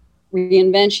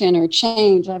reinvention or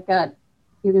change.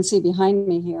 You can see behind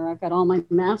me here, I've got all my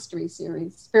mastery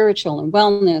series, spiritual and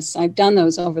wellness. I've done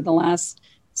those over the last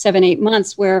 7-8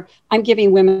 months, where I'm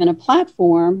giving women a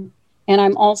platform, and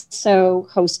I'm also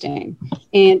hosting,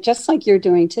 and just like you're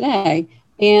doing today.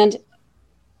 And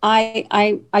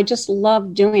I just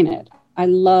love doing it. I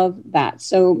love that.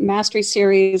 So mastery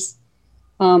series,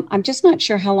 I'm just not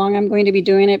sure how long I'm going to be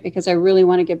doing it, because I really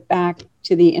want to get back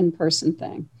to the in-person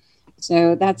thing.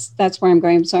 So that's where I'm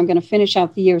going. So I'm going to finish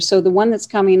out the year. So the one that's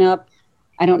coming up,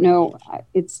 I don't know,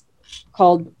 it's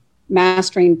called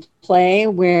Mastering Play,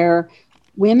 where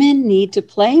women need to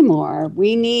play more.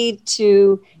 We need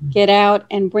to get out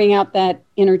and bring out that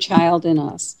inner child in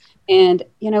us. And,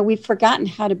 we've forgotten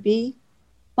how to be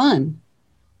fun,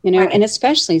 and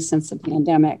especially since the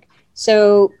pandemic.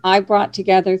 So I brought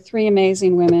together 3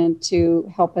 amazing women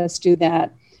to help us do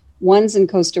that. One's in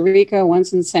Costa Rica,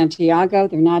 one's in Santiago.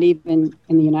 They're not even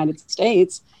in the United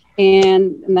States.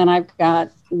 And then I've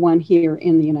got one here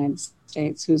in the United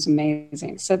States who's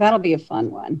amazing. So that'll be a fun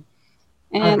one.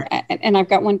 And I've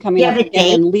got one coming up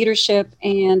again in leadership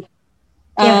and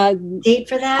date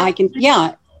for that? I can,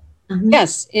 yeah.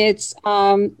 Yes, it's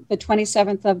the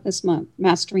 27th of this month,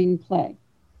 Mastering Play.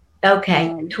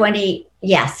 Okay, 20,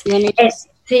 yes. Let me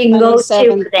So you can go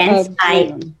to events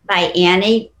by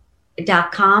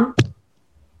Annie.com.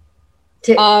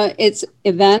 It's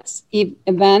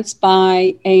events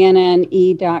by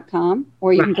ANNE.com,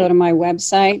 or you can go to my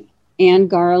website,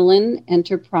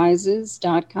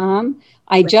 AnneGarlandEnterprises.com.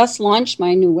 I just launched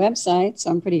my new website, so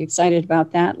I'm pretty excited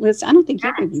about that. Liz, I don't think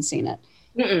you've even seen it.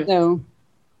 Mm-mm. So,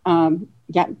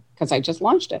 yeah, because I just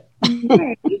launched it.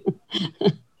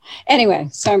 Anyway,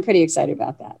 so I'm pretty excited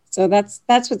about that. So that's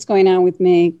what's going on with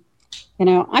me. You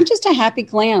know, I'm just a happy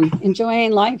clam,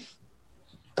 enjoying life,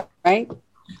 right?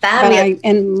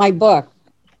 And my book,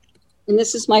 and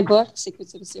this is my book,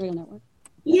 Secrets of a Serial Network.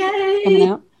 Yay! Coming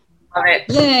out. Love it.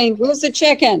 Yay! Where's the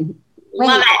chicken?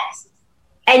 Love it.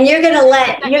 And you're gonna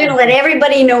let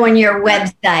everybody know on your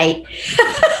website.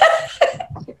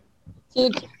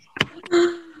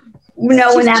 When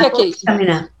that book's coming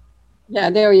up. Yeah,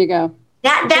 there you go.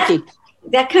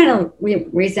 That kind of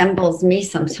resembles me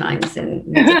sometimes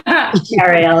in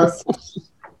scenarios.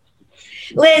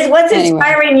 Liz, what's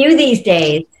inspiring you these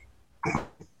days? I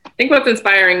think what's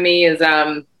inspiring me is,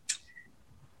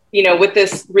 with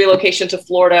this relocation to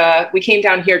Florida, we came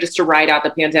down here just to ride out the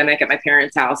pandemic at my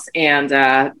parents' house. And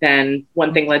then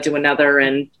one thing led to another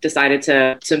and decided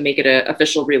to make it an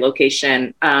official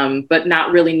relocation. But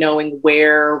not really knowing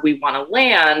where we want to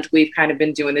land, we've kind of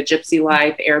been doing the gypsy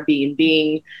life,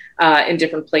 Airbnb, in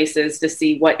different places to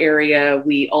see what area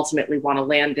we ultimately want to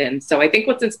land in. So I think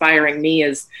what's inspiring me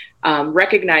is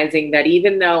recognizing that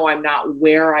even though I'm not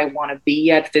where I want to be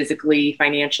yet physically,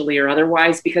 financially, or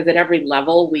otherwise, because at every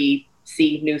level we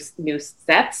see new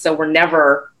steps. So we're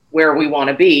never where we want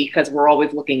to be because we're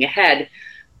always looking ahead.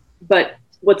 But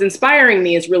what's inspiring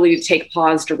me is really to take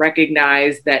pause to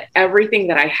recognize that everything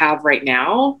that I have right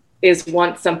now is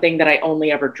once something that I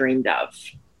only ever dreamed of.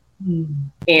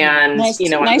 And I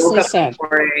woke up this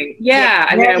morning.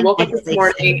 I woke up this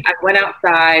morning. I went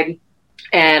outside,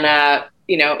 and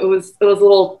it was a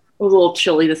little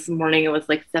chilly this morning. It was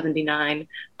like 79.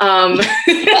 And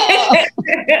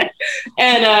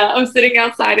I'm sitting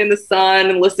outside in the sun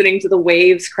and listening to the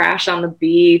waves crash on the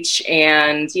beach,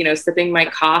 and sipping my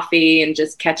coffee and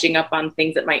just catching up on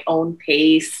things at my own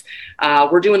pace.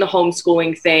 We're doing the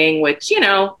homeschooling thing, which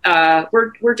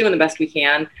we're doing the best we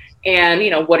can. And,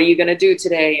 what are you going to do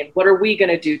today? And what are we going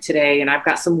to do today? And I've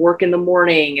got some work in the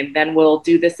morning, and then we'll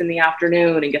do this in the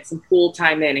afternoon and get some pool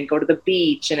time in and go to the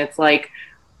beach. And it's like,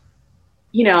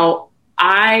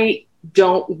 I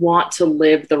don't want to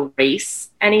live the race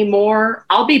anymore.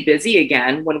 I'll be busy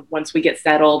again once we get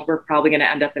settled. We're probably going to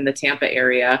end up in the Tampa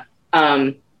area.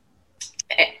 I'll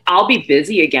be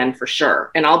busy again for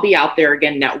sure. And I'll be out there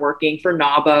again networking for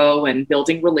NABO and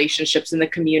building relationships in the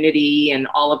community and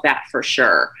all of that for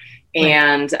sure.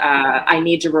 And I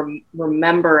need to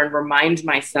remember and remind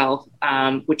myself,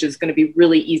 which is going to be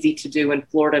really easy to do in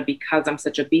Florida because I'm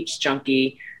such a beach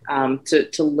junkie, to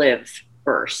live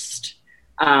first.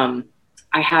 I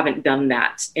haven't done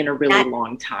that in a really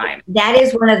long time. That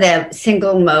is one of the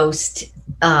single most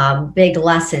big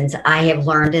lessons I have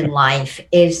learned in life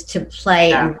is to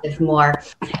play and live more.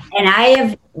 And I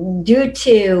have, due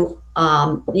to,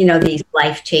 these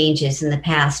life changes in the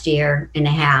past year and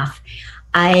a half,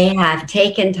 I have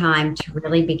taken time to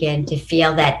really begin to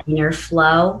feel that inner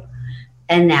flow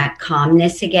and that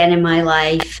calmness again in my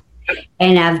life.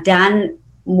 And I've done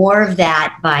more of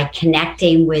that by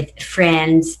connecting with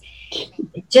friends,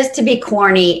 just to be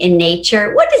corny, in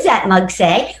nature. What does that mug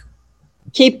say?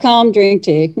 Keep calm, drink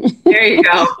tea. There you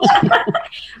go.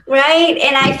 Right.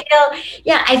 And I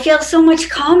feel so much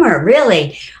calmer,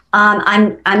 really.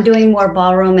 I'm doing more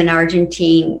ballroom in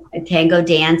Argentine, tango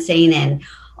dancing and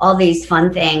all these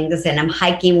fun things. And I'm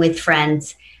hiking with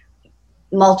friends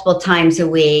multiple times a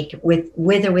week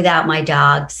with or without my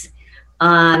dogs.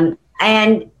 And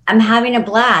I'm having a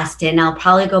blast, and I'll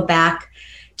probably go back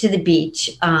to the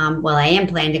beach. I am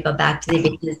planning to go back to the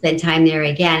beach and spend time there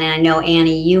again. And I know,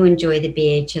 Annie, you enjoy the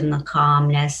beach and the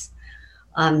calmness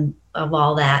of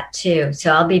all that too.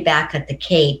 So I'll be back at the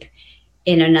Cape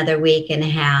in another week and a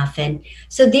half. And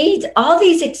so all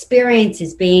these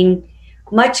experiences, being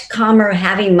much calmer,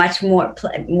 having much more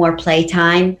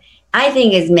playtime, I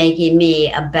think is making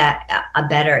me a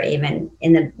better, even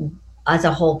as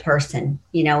a whole person,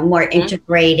 more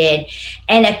integrated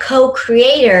and a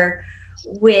co-creator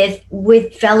with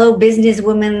fellow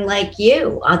businesswomen like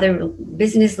you, other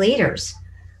business leaders.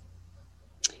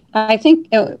 I think,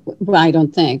 I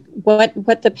don't think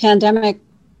what the pandemic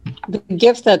the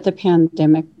gift that the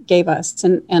pandemic gave us,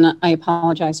 and I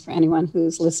apologize for anyone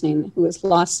who's listening who has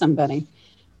lost somebody,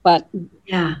 but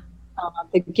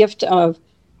the gift of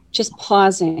just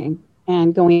pausing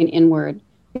and going inward,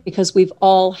 because we've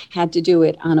all had to do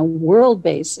it on a world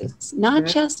basis, not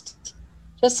just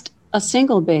a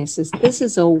single basis. This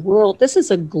is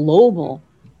a global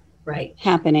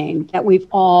happening that we've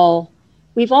all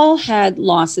had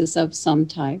losses of some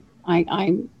type.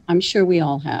 I'm sure we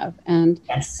all have.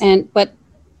 But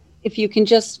if you can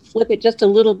just flip it just a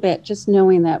little bit, just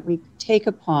knowing that we take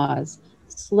a pause,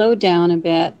 slow down a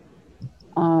bit,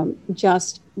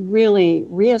 just really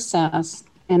reassess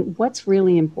and what's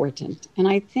really important. And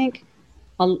I think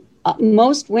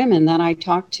most women that I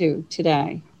talk to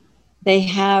today, they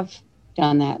have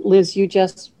done that. Liz, you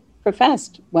just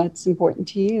professed what's important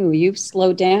to you. You've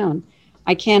slowed down.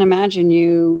 I can't imagine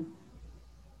you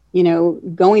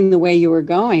going the way you were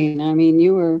going. I mean,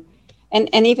 you were, and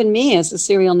even me as a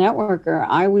serial networker,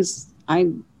 I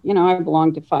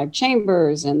belonged to 5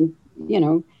 chambers, and,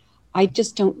 I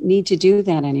just don't need to do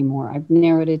that anymore. I've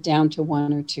narrowed it down to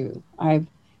 1 or 2. I've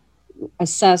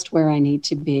assessed where I need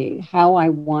to be, how I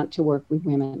want to work with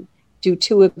women, do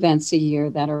 2 events a year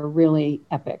that are really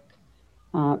epic.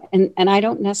 And I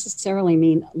don't necessarily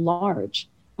mean large.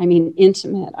 I mean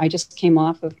intimate. I just came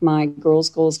off of my Girls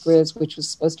Goals Grizz, which was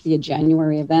supposed to be a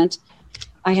January event.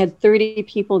 I had 30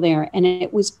 people there, and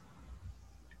it was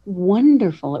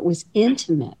wonderful. It was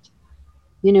intimate.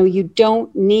 You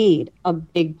don't need a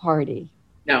big party.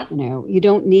 No. You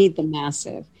don't need the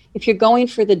massive. If you're going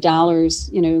for the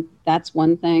dollars, that's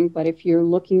one thing. But if you're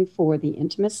looking for the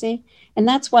intimacy, and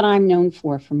that's what I'm known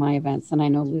for my events, and I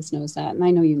know Liz knows that, and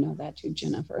I know you know that too,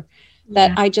 Jennifer,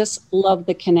 that I just love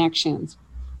the connections.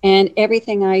 And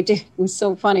everything I did was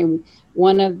so funny.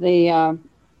 One of the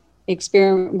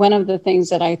things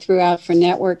that I threw out for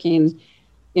networking,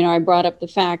 I brought up the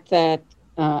fact that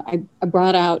I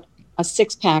brought out a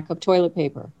 6-pack of toilet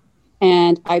paper,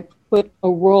 and I put a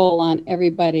roll on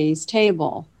everybody's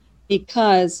table,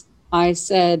 because I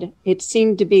said it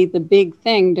seemed to be the big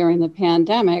thing during the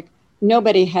pandemic.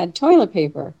 Nobody had toilet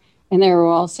paper, and they were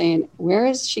all saying, "Where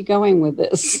is she going with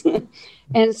this?"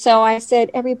 And so I said,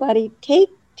 "Everybody,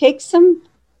 take some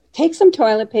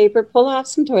toilet paper, pull off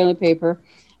some toilet paper,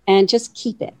 and just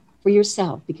keep it for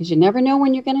yourself, because you never know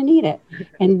when you're going to need it."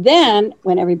 And then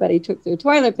when everybody took their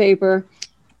toilet paper,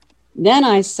 then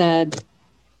I said,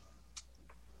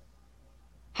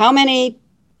 how many,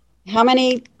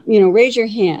 raise your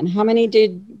hand. How many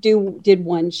did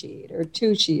 1 sheet or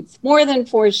 2 sheets, more than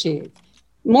 4 sheets,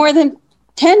 more than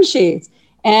 10 sheets?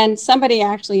 And somebody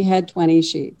actually had 20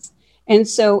 sheets. And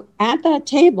so at that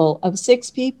table of 6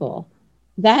 people,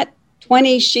 that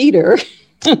 20 sheeter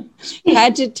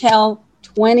had to tell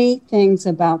 20 things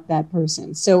about that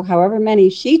person. So however many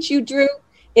sheets you drew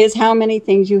is how many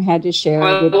things you had to share.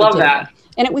 I love that.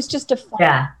 And it was just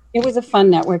it was a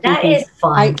fun networking That thing. is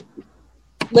fun.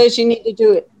 Liz, you need to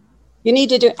do it.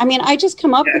 I mean, I just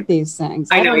come up with these things.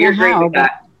 I know you're great with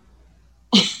that.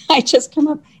 I just come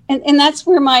up. And that's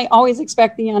where I always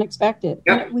expect the unexpected.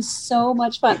 Yep. And it was so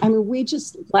much fun. I mean, we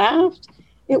just laughed.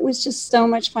 It was just so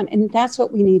much fun. And that's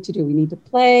what we need to do. We need to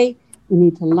play. We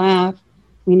need to laugh.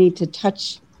 We need to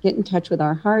get in touch with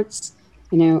our hearts,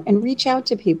 and reach out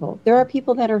to people. There are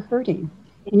people that are hurting,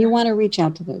 and you want to reach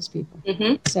out to those people.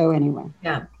 Mm-hmm. So anyway.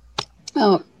 Yeah.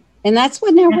 Oh, and that's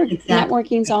what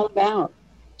networking is all about.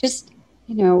 Just,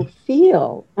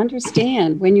 feel,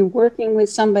 understand. When you're working with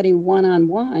somebody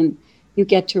one-on-one, you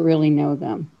get to really know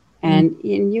them. And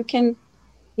you can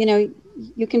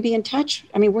be in touch.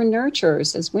 I mean, we're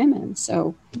nurturers as women,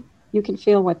 so you can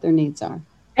feel what their needs are.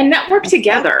 And network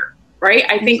together, right?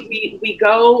 I think we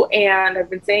go, and I've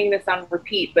been saying this on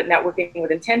repeat, but networking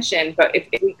with intention. But if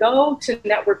we go to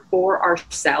network for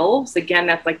ourselves, again,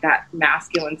 that's like that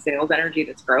masculine sales energy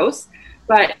that's gross.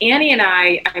 But Annie and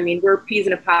I mean, we're peas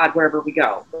in a pod wherever we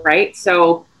go, right?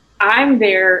 So I'm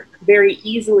there very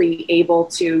easily able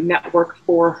to network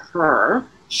for her.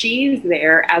 She's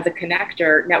there as a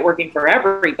connector, networking for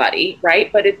everybody, right?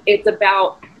 But it's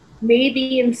about,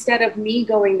 maybe instead of me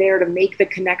going there to make the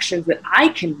connections that I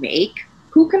can make,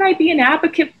 who can I be an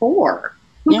advocate for?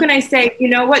 Who can I say, you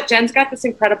know what, Jen's got this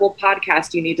incredible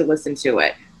podcast, you need to listen to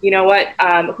it. You know what,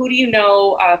 who do you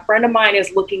know, a friend of mine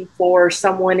is looking for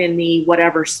someone in the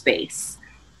whatever space.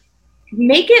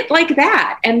 Make it like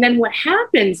that. And then what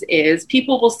happens is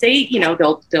people will say,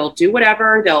 they'll do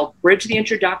whatever, they'll bridge the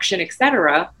introduction,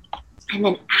 etc. And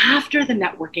then after the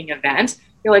networking event,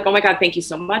 you're like, oh my God, thank you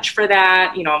so much for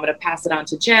that. I'm going to pass it on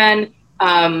to Jen.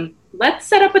 let's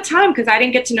set up a time, because I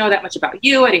didn't get to know that much about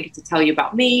you. I didn't get to tell you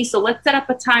about me. So let's set up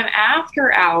a time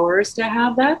after hours to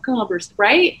have that conversation,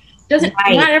 right?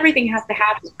 Not everything has to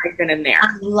happen right then and there.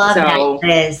 I love that,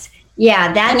 Liz.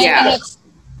 Yeah,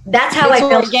 that's how I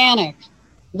built organic.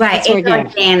 Right, it's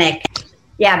organic.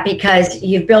 Yeah, because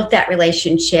you've built that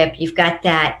relationship, you've got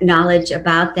that knowledge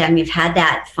about them, you've had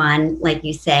that fun, like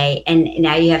you say, and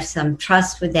now you have some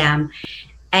trust with them,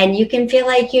 and you can feel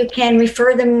like you can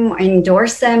refer them, or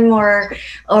endorse them, or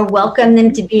welcome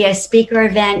them to be a speaker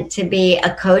event, to be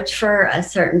a coach for a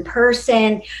certain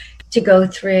person, to go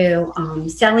through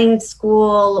selling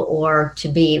school, or to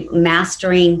be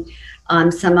mastering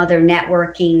some other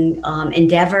networking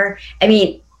endeavor. I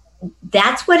mean,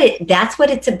 that's what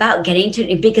it's about, getting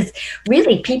to, because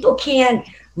really people can't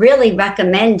really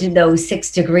recommend those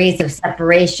 6 degrees of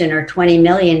separation or 20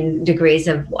 million degrees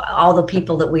of all the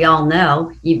people that we all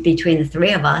know between the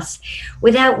three of us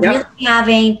without really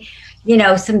having,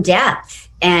 some depth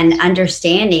and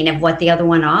understanding of what the other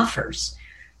one offers.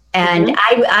 And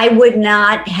I would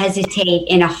not hesitate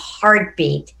in a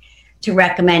heartbeat to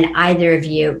recommend either of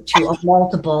you to a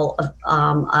multiple of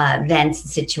events and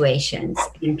situations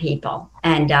in people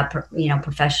and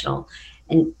professional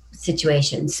and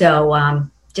situations. So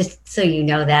just so you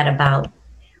know that about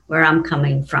where I'm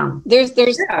coming from. There's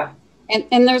there's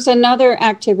another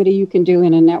activity you can do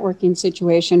in a networking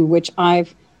situation,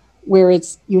 where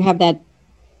you have that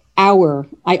hour.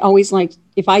 I always like,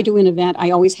 if I do an event,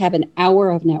 I always have an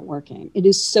hour of networking. It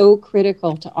is so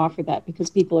critical to offer that, because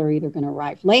people are either going to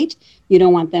arrive late. You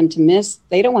don't want them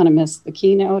they don't want to miss the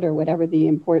keynote or whatever the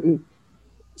important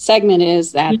segment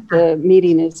is that the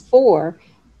meeting is for.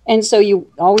 And so you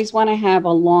always want to have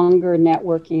a longer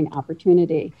networking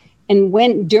opportunity.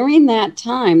 And during that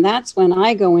time, that's when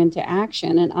I go into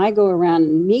action, and I go around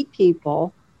and meet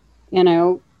people,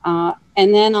 and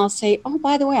then I'll say, oh,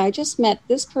 by the way, I just met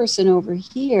this person over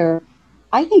here.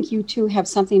 I think you two have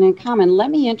something in common.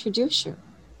 Let me introduce you.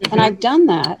 And I've done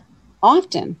that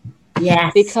often.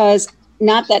 Yes. Because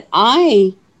not that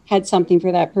I had something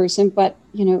for that person, but,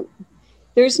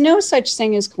 there's no such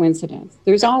thing as coincidence.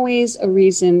 There's always a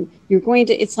reason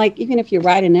it's like, even if you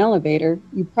ride an elevator,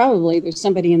 there's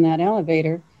somebody in that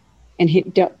elevator,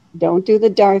 and don't do the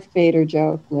Darth Vader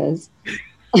joke, Liz.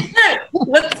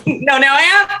 No, now I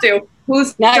have to.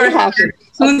 Who's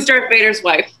Darth Vader's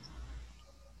wife?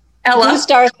 Ella. Who's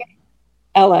Darth?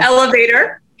 Ella.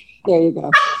 Elevator. There you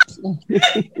go.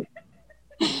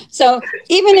 So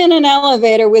even in an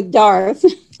elevator with Darth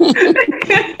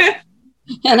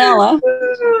and Ella,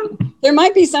 there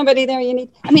might be somebody there you need.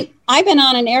 I mean, I've been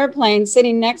on an airplane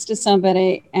sitting next to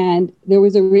somebody, and there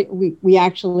was we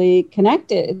actually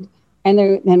connected, and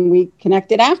then we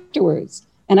connected afterwards.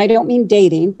 And I don't mean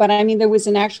dating, but I mean there was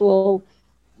an actual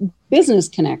business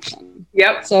connection.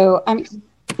 Yep. So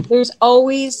there's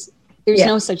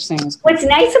no such thing as. What's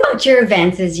nice about your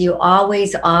events is you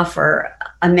always offer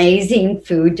amazing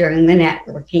food during the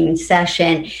networking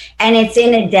session, and it's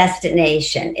in a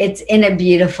destination. It's in a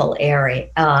beautiful area,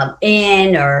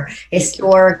 inn or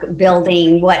historic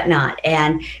building, whatnot.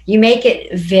 And you make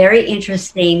it very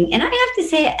interesting, and I have to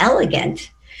say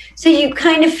elegant. So you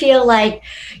kind of feel like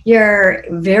you're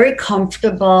very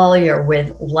comfortable. You're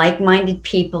with like-minded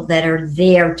people that are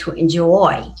there to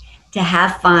enjoy, to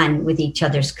have fun with each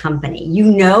other's company.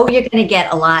 You're going to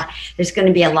get a lot. There's going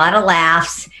to be a lot of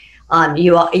laughs.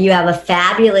 You have a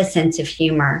fabulous sense of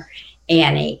humor,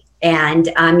 Annie, and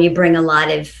you bring a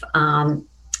lot of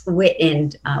wit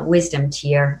and wisdom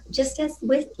to just as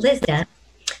Liz does,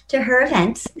 to her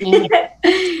events. Yeah.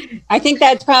 I think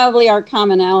that's probably our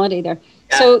commonality there.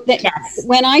 So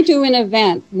when I do an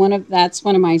event, that's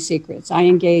one of my secrets. I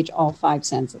engage all 5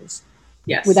 senses.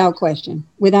 Yes. Without question.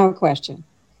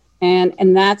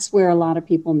 And that's where a lot of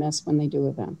people miss when they do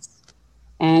events.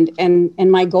 And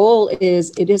my goal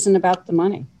is, it isn't about the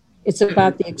money. It's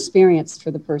about the experience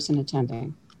for the person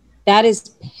attending. That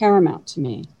is paramount to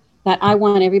me, that I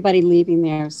want everybody leaving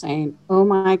there saying, oh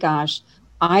my gosh,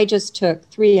 I just took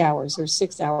 3 hours or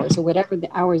 6 hours or whatever the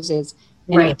hours is.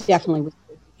 And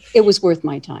it was worth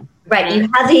my time. Right. You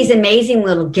have these amazing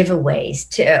little giveaways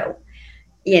too.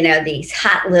 These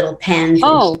hot little pens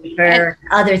and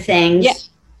other things. Yeah.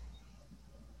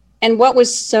 And what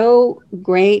was so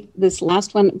great, this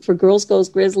last one for Girls Goes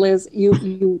Grizzlies,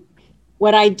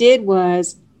 what I did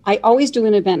was, I always do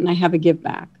an event and I have a give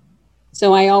back.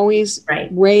 So I always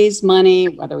raise money,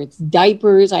 whether it's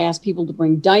diapers. I ask people to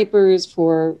bring diapers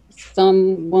for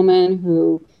some woman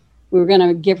who we were going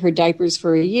to give her diapers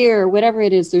for a year, whatever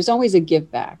it is. There's always a give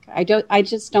back. I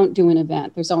just don't do an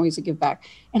event. There's always a give back.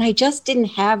 And I just didn't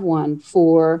have one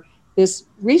for this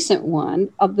recent one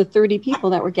of the 30 people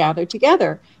that were gathered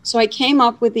together. So I came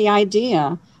up with the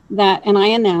idea that, and I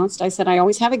announced, I said, I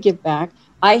always have a give back.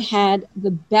 I had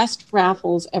the best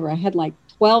raffles ever. I had like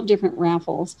 12 different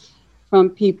raffles from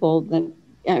people that,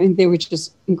 I mean, they were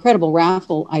just incredible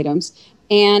raffle items.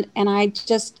 And I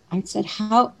said, I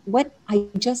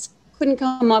just couldn't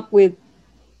come up with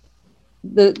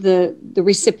the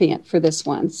recipient for this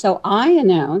one. So I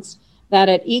announced that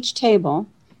at each table,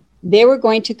 they were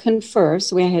going to confer.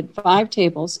 So we had 5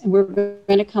 tables, and we're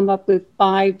going to come up with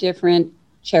 5 different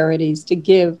charities to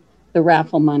give the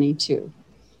raffle money to.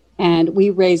 And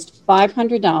we raised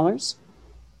 $500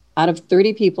 out of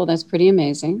 30 people. That's pretty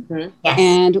amazing. Mm-hmm. Yes.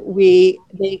 And we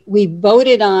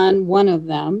voted on one of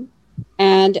them,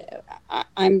 and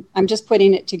I'm just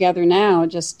putting it together now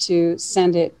just to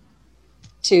send it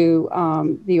to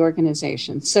the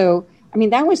organization. So, I mean,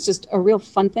 that was just a real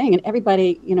fun thing. And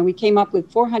everybody, you know, we came up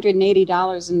with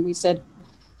 $480, and we said,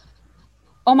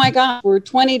 oh my God, we're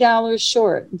 $20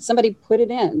 short. And somebody put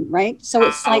it in, right? So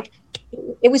it's like,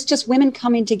 it was just women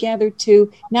coming together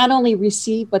to not only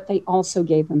receive, but they also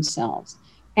gave themselves.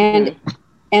 And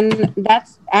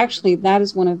that's actually, that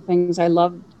is one of the things I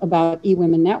love about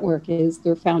eWomen Network is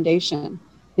their foundation.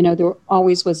 You know, there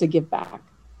always was a give back.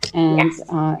 And, yes.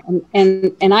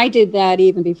 And I did that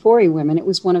even before eWomen. It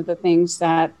was one of the things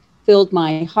that filled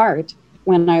my heart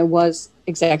when I was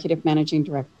executive managing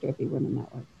director of eWomen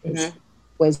Network,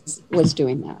 was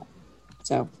doing that.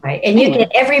 So, right. And anyway. You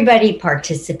get everybody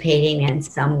participating in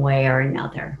some way or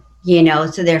another, you know,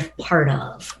 so they're part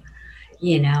of,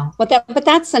 you know. But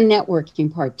that's a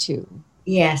networking part too.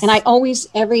 Yes. And I always,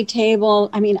 every table,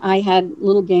 I mean, I had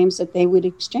little games that they would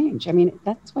exchange. I mean,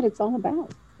 that's what it's all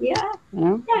about. Yeah. You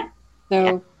know? Yeah. So,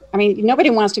 yeah. I mean,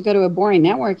 nobody wants to go to a boring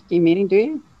networking meeting, do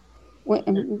you? Well,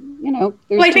 you know,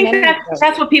 well, I think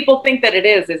that's what people think that it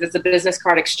is it's a business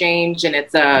card exchange, and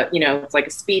it's it's like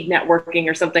a speed networking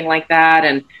or something like that.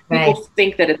 And people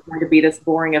think that it's going to be this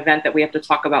boring event that we have to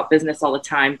talk about business all the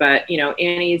time. But, you know,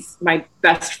 Annie's my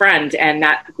best friend, and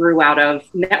that grew out of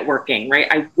networking, right?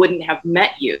 I wouldn't have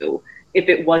met you if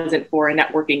it wasn't for a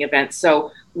networking event.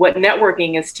 So what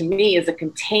networking is to me is a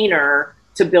container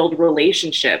to build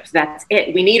relationships. That's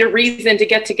it. We need a reason to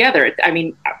get together. I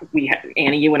mean,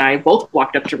 Annie, you and I both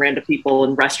walked up to random people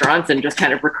in restaurants and just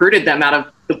kind of recruited them out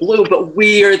of the blue, but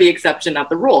we are the exception, not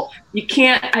the rule. You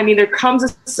can't, I mean, there comes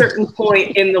a certain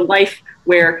point in the life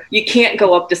where you can't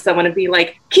go up to someone and be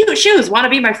like, cute shoes, want to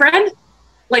be my friend?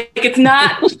 Like, it's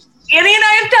not, Annie and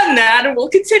I have done that, and we'll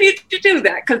continue to do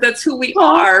that because that's who we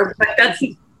are, but that's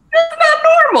not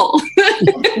normal.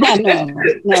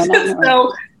 No.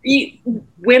 So,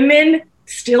 women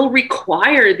still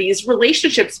require these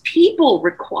relationships. People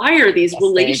require these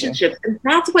relationships. And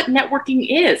that's what networking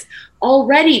is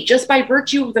already, just by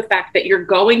virtue of the fact that you're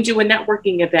going to a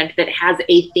networking event that has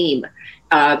a theme,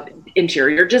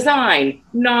 interior design,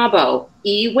 NAWBO,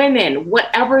 eWomen,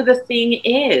 whatever the thing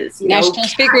is. National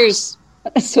Speakers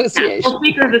Association. National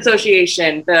Speakers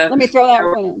Association. Let me throw that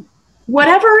one in.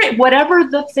 Whatever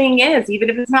the thing is,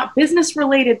 even if it's not business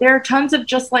related, there are tons of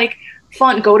just like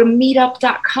fun. Go to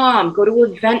meetup.com, go to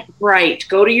Eventbrite,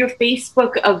 go to your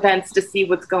Facebook events to see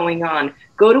what's going on.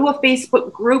 Go to a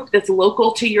Facebook group that's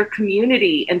local to your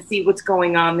community and see what's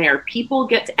going on there. People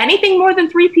get to, anything more than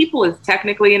 3 people is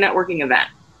technically a networking event,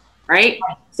 right?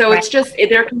 So it's just,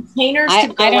 they're containers. I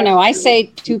don't know. I say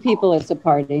 2 people, it's a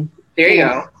party. There you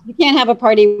go. You can't have a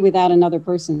party without another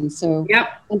person. So,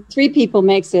 and 3 people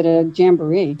makes it a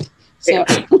jamboree. So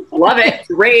love it.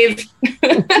 Rave.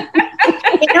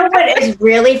 You know what is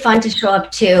really fun to show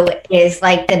up to is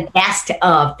like the best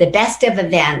of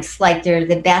events. Like they're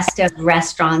the best of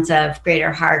restaurants of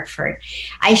Greater Hartford.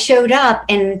 I showed up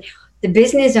and the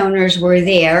business owners were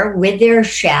there with their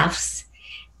chefs.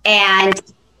 And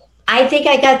I think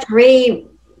I got 3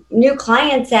 new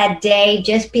clients that day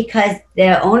just because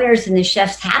the owners and the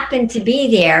chefs happened to be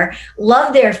there,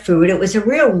 loved their food. It was a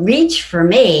real reach for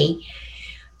me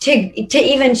to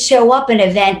even show up an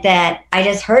event that I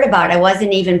just heard about. I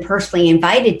wasn't even personally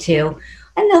invited to.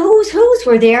 And the who's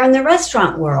were there in the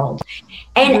restaurant world.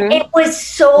 And it was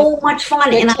so much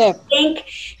fun. And I think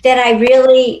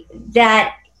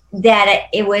that that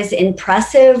it was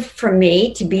impressive for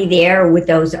me to be there with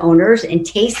those owners and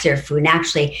taste their food and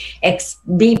actually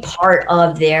be part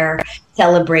of their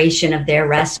celebration of their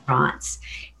restaurants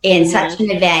in such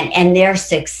an event and their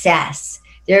success.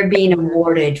 They're being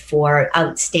awarded for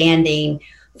outstanding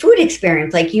food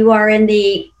experience. Like you are in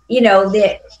it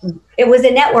was a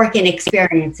networking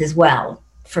experience as well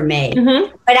for me.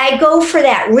 But I go for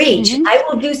that reach. I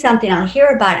will do something, I'll hear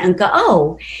about it and go,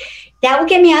 oh, that will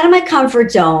get me out of my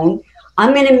comfort zone.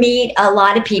 I'm going to meet a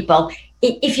lot of people.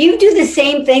 If you do the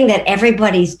same thing that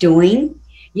everybody's doing,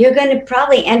 you're going to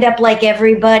probably end up like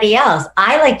everybody else.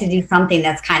 I like to do something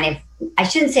that's kind of, I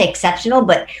shouldn't say exceptional,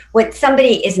 but what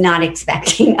somebody is not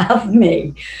expecting of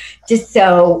me. Just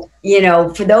so,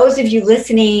 for those of you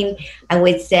listening, I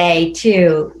would say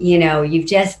too,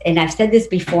 and I've said this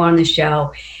before on the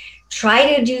show,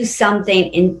 try to do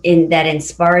something in that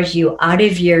inspires you out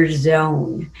of your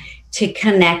zone to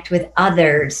connect with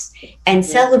others and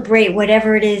celebrate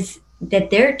whatever it is that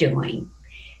they're doing.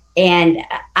 And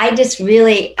I just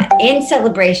really, in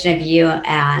celebration of you,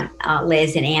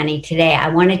 Liz and Annie, today, I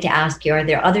wanted to ask you, are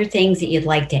there other things that you'd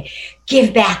like to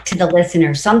give back to the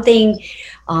listener? Something,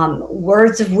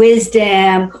 words of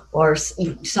wisdom, or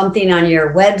something on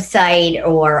your website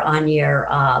or on your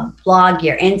blog,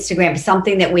 your Instagram,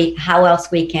 something that how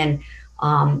else we can,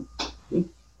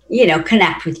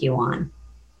 connect with you on?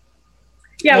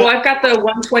 Yeah, well, I've got the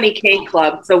 120K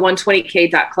Club. So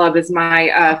 120K.club is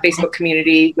my Facebook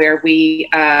community where we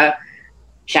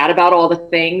chat about all the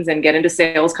things and get into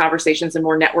sales conversations and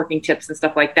more networking tips and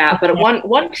stuff like that. But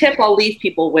one tip I'll leave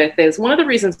people with is one of the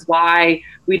reasons why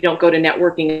we don't go to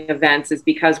networking events is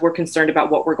because we're concerned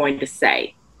about what we're going to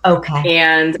say. Okay.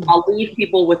 And I'll leave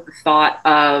people with the thought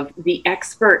of the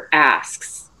expert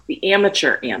asks, the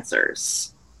amateur answers.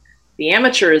 The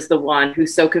amateur is the one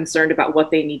who's so concerned about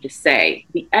what they need to say.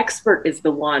 The expert is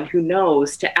the one who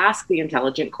knows to ask the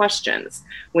intelligent questions.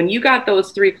 When you got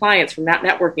those 3 clients from that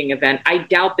networking event, I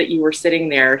doubt that you were sitting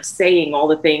there saying all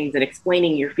the things and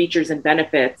explaining your features and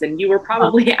benefits. And you were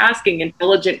probably asking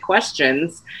intelligent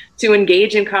questions to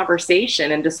engage in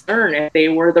conversation and discern if they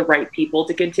were the right people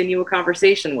to continue a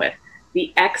conversation with.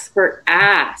 The expert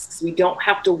asks. We don't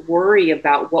have to worry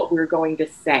about what we're going to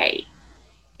say.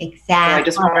 Exactly. So I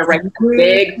just want to write a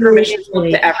big permission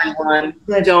slip to everyone.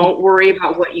 Don't worry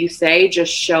about what you say.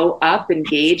 Just show up,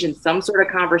 engage in some sort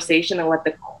of conversation, and let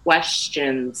the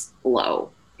questions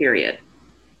flow, period.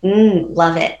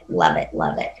 Love it. Love it.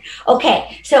 Love it.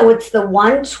 Okay. So it's the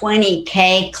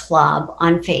 120K Club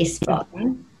on Facebook.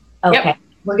 Okay. Yep.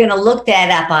 We're going to look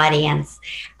that up, audience.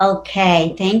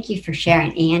 Okay. Thank you for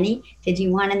sharing. Annie, did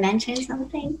you want to mention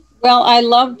something? Well, I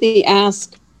love the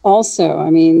ask also.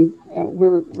 I mean,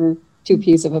 we're 2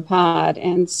 peas of a pod.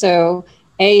 And so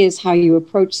A is how you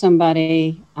approach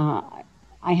somebody.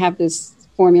 I have this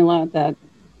formula that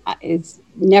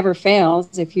never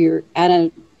fails. If you're at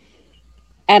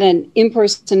an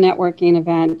in-person networking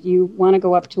event, you want to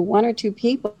go up to 1 or 2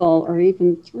 people or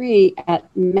even 3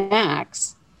 at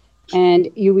max. And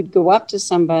you would go up to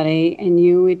somebody and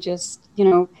you would just,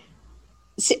 let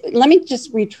me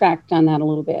just retract on that a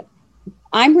little bit.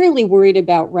 I'm really worried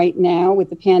about right now with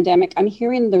the pandemic. I'm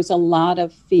hearing there's a lot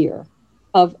of fear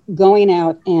of going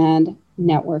out and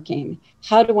networking.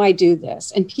 How do I do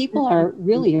this? And people are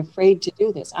really afraid to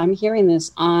do this. I'm hearing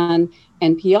this on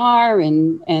NPR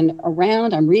and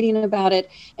around. I'm reading about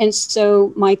it. And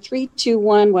so my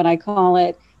 3-2-1, what I call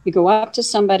it, you go up to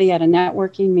somebody at a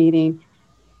networking meeting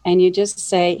and you just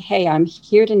say, hey, I'm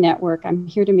here to network. I'm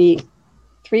here to meet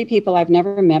 3 people I've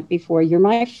never met before. You're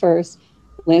my first.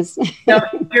 Liz. No,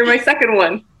 you're my second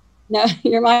one. No,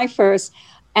 you're my first.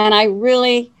 And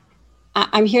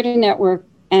I'm here to network.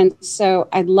 And so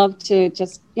I'd love to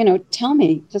just, tell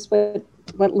me just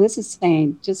what Liz is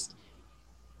saying. Just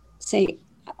say,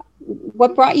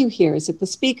 what brought you here? Is it the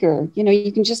speaker?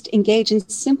 You can just engage in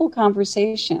simple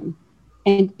conversation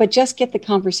but just get the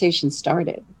conversation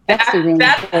started. That's the really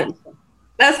important thing.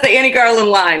 That's the Anne Garland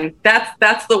line.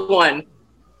 That's the one.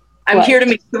 I'm here to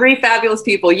meet 3 fabulous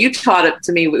people. You taught it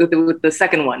to me with the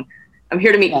second one. I'm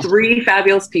here to meet 3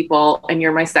 fabulous people, and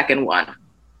you're my second one.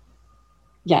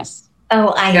 Yes.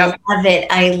 Oh, I love it.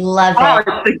 I love it.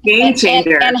 Oh, it's a game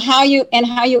changer. And how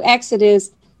you exit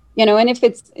is, and if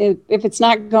it's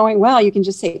not going well, you can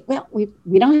just say, well,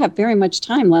 we don't have very much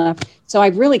time left. So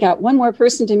I've really got 1 more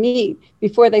person to meet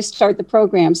before they start the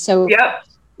program. So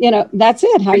that's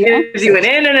it. How it gives you an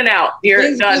in and an out.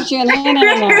 You're done. Gives you an in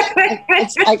and an out.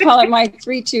 I call it my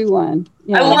 3-2-1.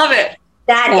 I love it.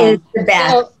 That is the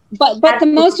best. So, but the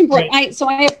most important, I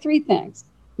have 3 things.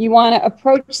 You want to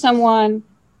approach someone,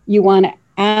 you want to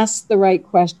ask the right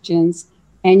questions,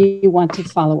 and you want to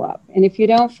follow up. And if you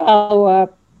don't follow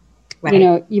up,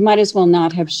 you might as well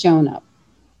not have shown up,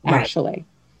 actually. Right.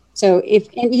 So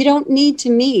and you don't need to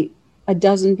meet a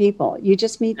dozen people. You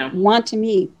just want to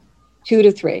meet 2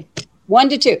 to 3, 1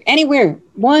 to 2, anywhere,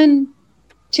 1,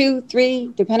 2,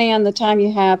 3, depending on the time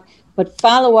you have, but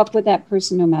follow up with that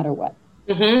person no matter what,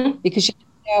 because you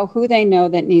know who they know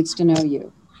that needs to know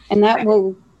you. And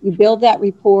you build that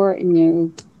rapport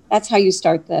and that's how you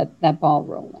start that ball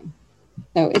rolling.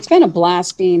 So it's been a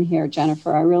blast being here,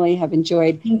 Jennifer. I really have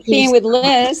enjoyed being with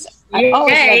Liz. I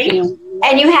always love being.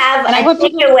 And you have a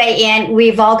takeaway in.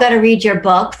 We've all got to read your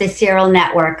book, The Serial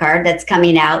Networker, that's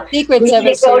coming out. Secrets of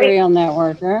a Serial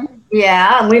Networker.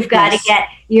 Yeah, and we've got to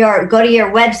go to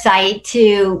your website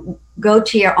to go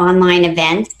to your online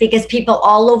events, because people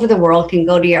all over the world can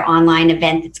go to your online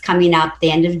event that's coming up the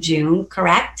end of June,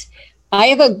 correct? I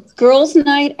have a girls'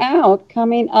 night out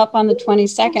coming up on the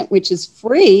 22nd, which is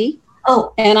free.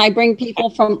 Oh, and I bring people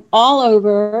from all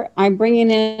over. I'm bringing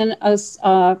in a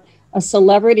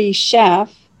celebrity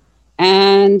chef,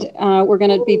 and we're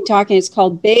going to be talking. It's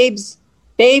called Babes,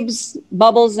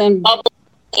 Bubbles, and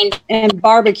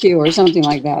Barbecue, or something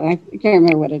like that. I can't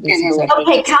remember what it is.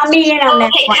 Okay, tell me in on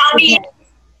that.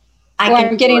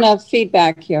 I'm getting a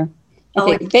feedback here.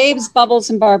 Okay, Babes, Bubbles,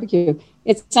 and Barbecue.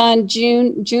 It's on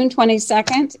June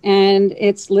 22nd, and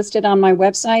it's listed on my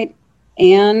website.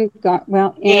 Anne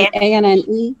Garland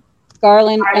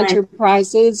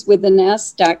Enterprises with an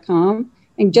S.com,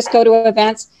 and just go to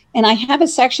events. And I have a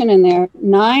section in there,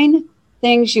 9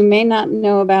 things you may not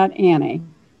know about Annie.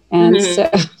 And so,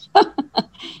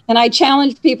 and I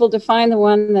challenge people to find the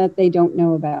one that they don't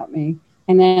know about me.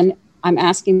 And then I'm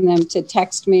asking them to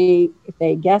text me if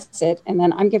they guess it. And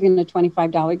then I'm giving them a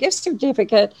 $25 gift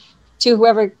certificate to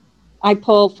whoever I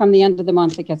pull from the end of the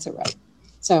month that gets it right.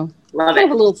 So Love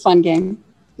have a little fun game.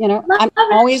 You know, I'm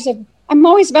always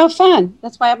about fun.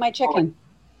 That's why I have my chicken.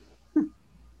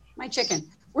 My chicken.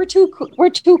 We're two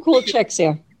cool chicks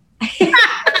here. A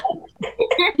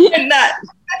nut.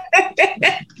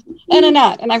 And a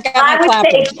nut. And I've got my clapper.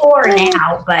 I would say 4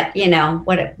 now, but you know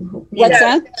what's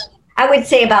that? I would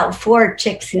say about 4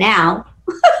 chicks now.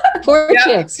 4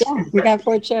 chicks. Yeah, we got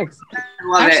 4 chicks.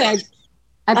 Actually,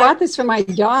 I bought this for my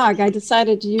dog. I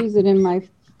decided to use it in my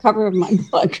cover of my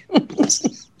book.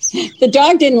 The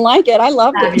dog didn't like it. I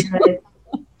loved it.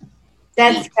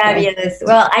 That's fabulous.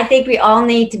 Well, I think we all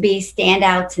need to be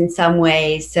standouts in some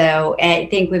ways. So I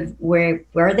think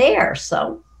we're there.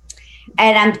 So,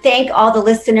 and thank all the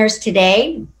listeners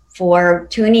today for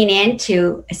tuning in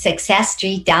to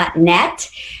successstreet.net.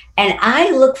 And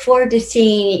I look forward to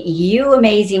seeing you,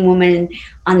 amazing woman,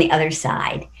 on the other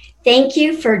side. Thank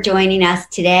you for joining us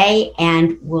today,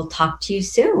 and we'll talk to you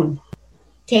soon.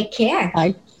 Take care.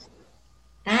 Bye.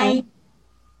 Bye.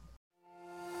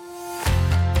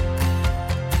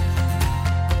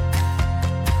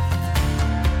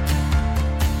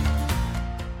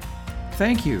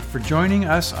 Thank you for joining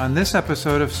us on this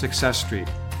episode of Success Street.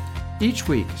 Each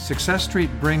week, Success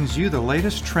Street brings you the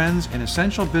latest trends in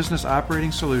essential business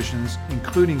operating solutions,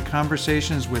 including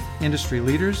conversations with industry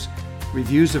leaders,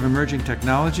 reviews of emerging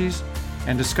technologies,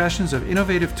 and discussions of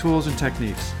innovative tools and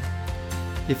techniques.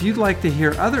 If you'd like to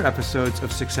hear other episodes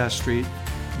of Success Street,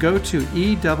 go to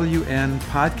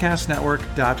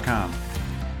ewnpodcastnetwork.com.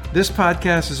 This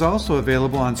podcast is also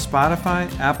available on Spotify,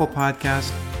 Apple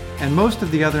Podcasts, and most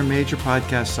of the other major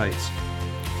podcast sites.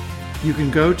 You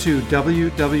can go to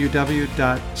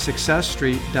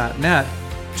www.successstreet.net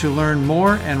to learn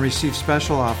more and receive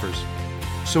special offers.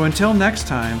 So until next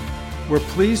time, we're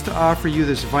pleased to offer you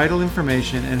this vital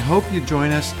information and hope you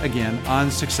join us again on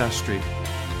Success Street.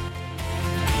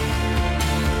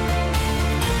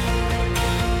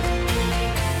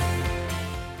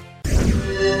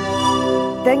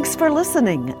 Thanks for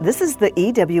listening. This is the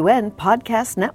EWN Podcast Network.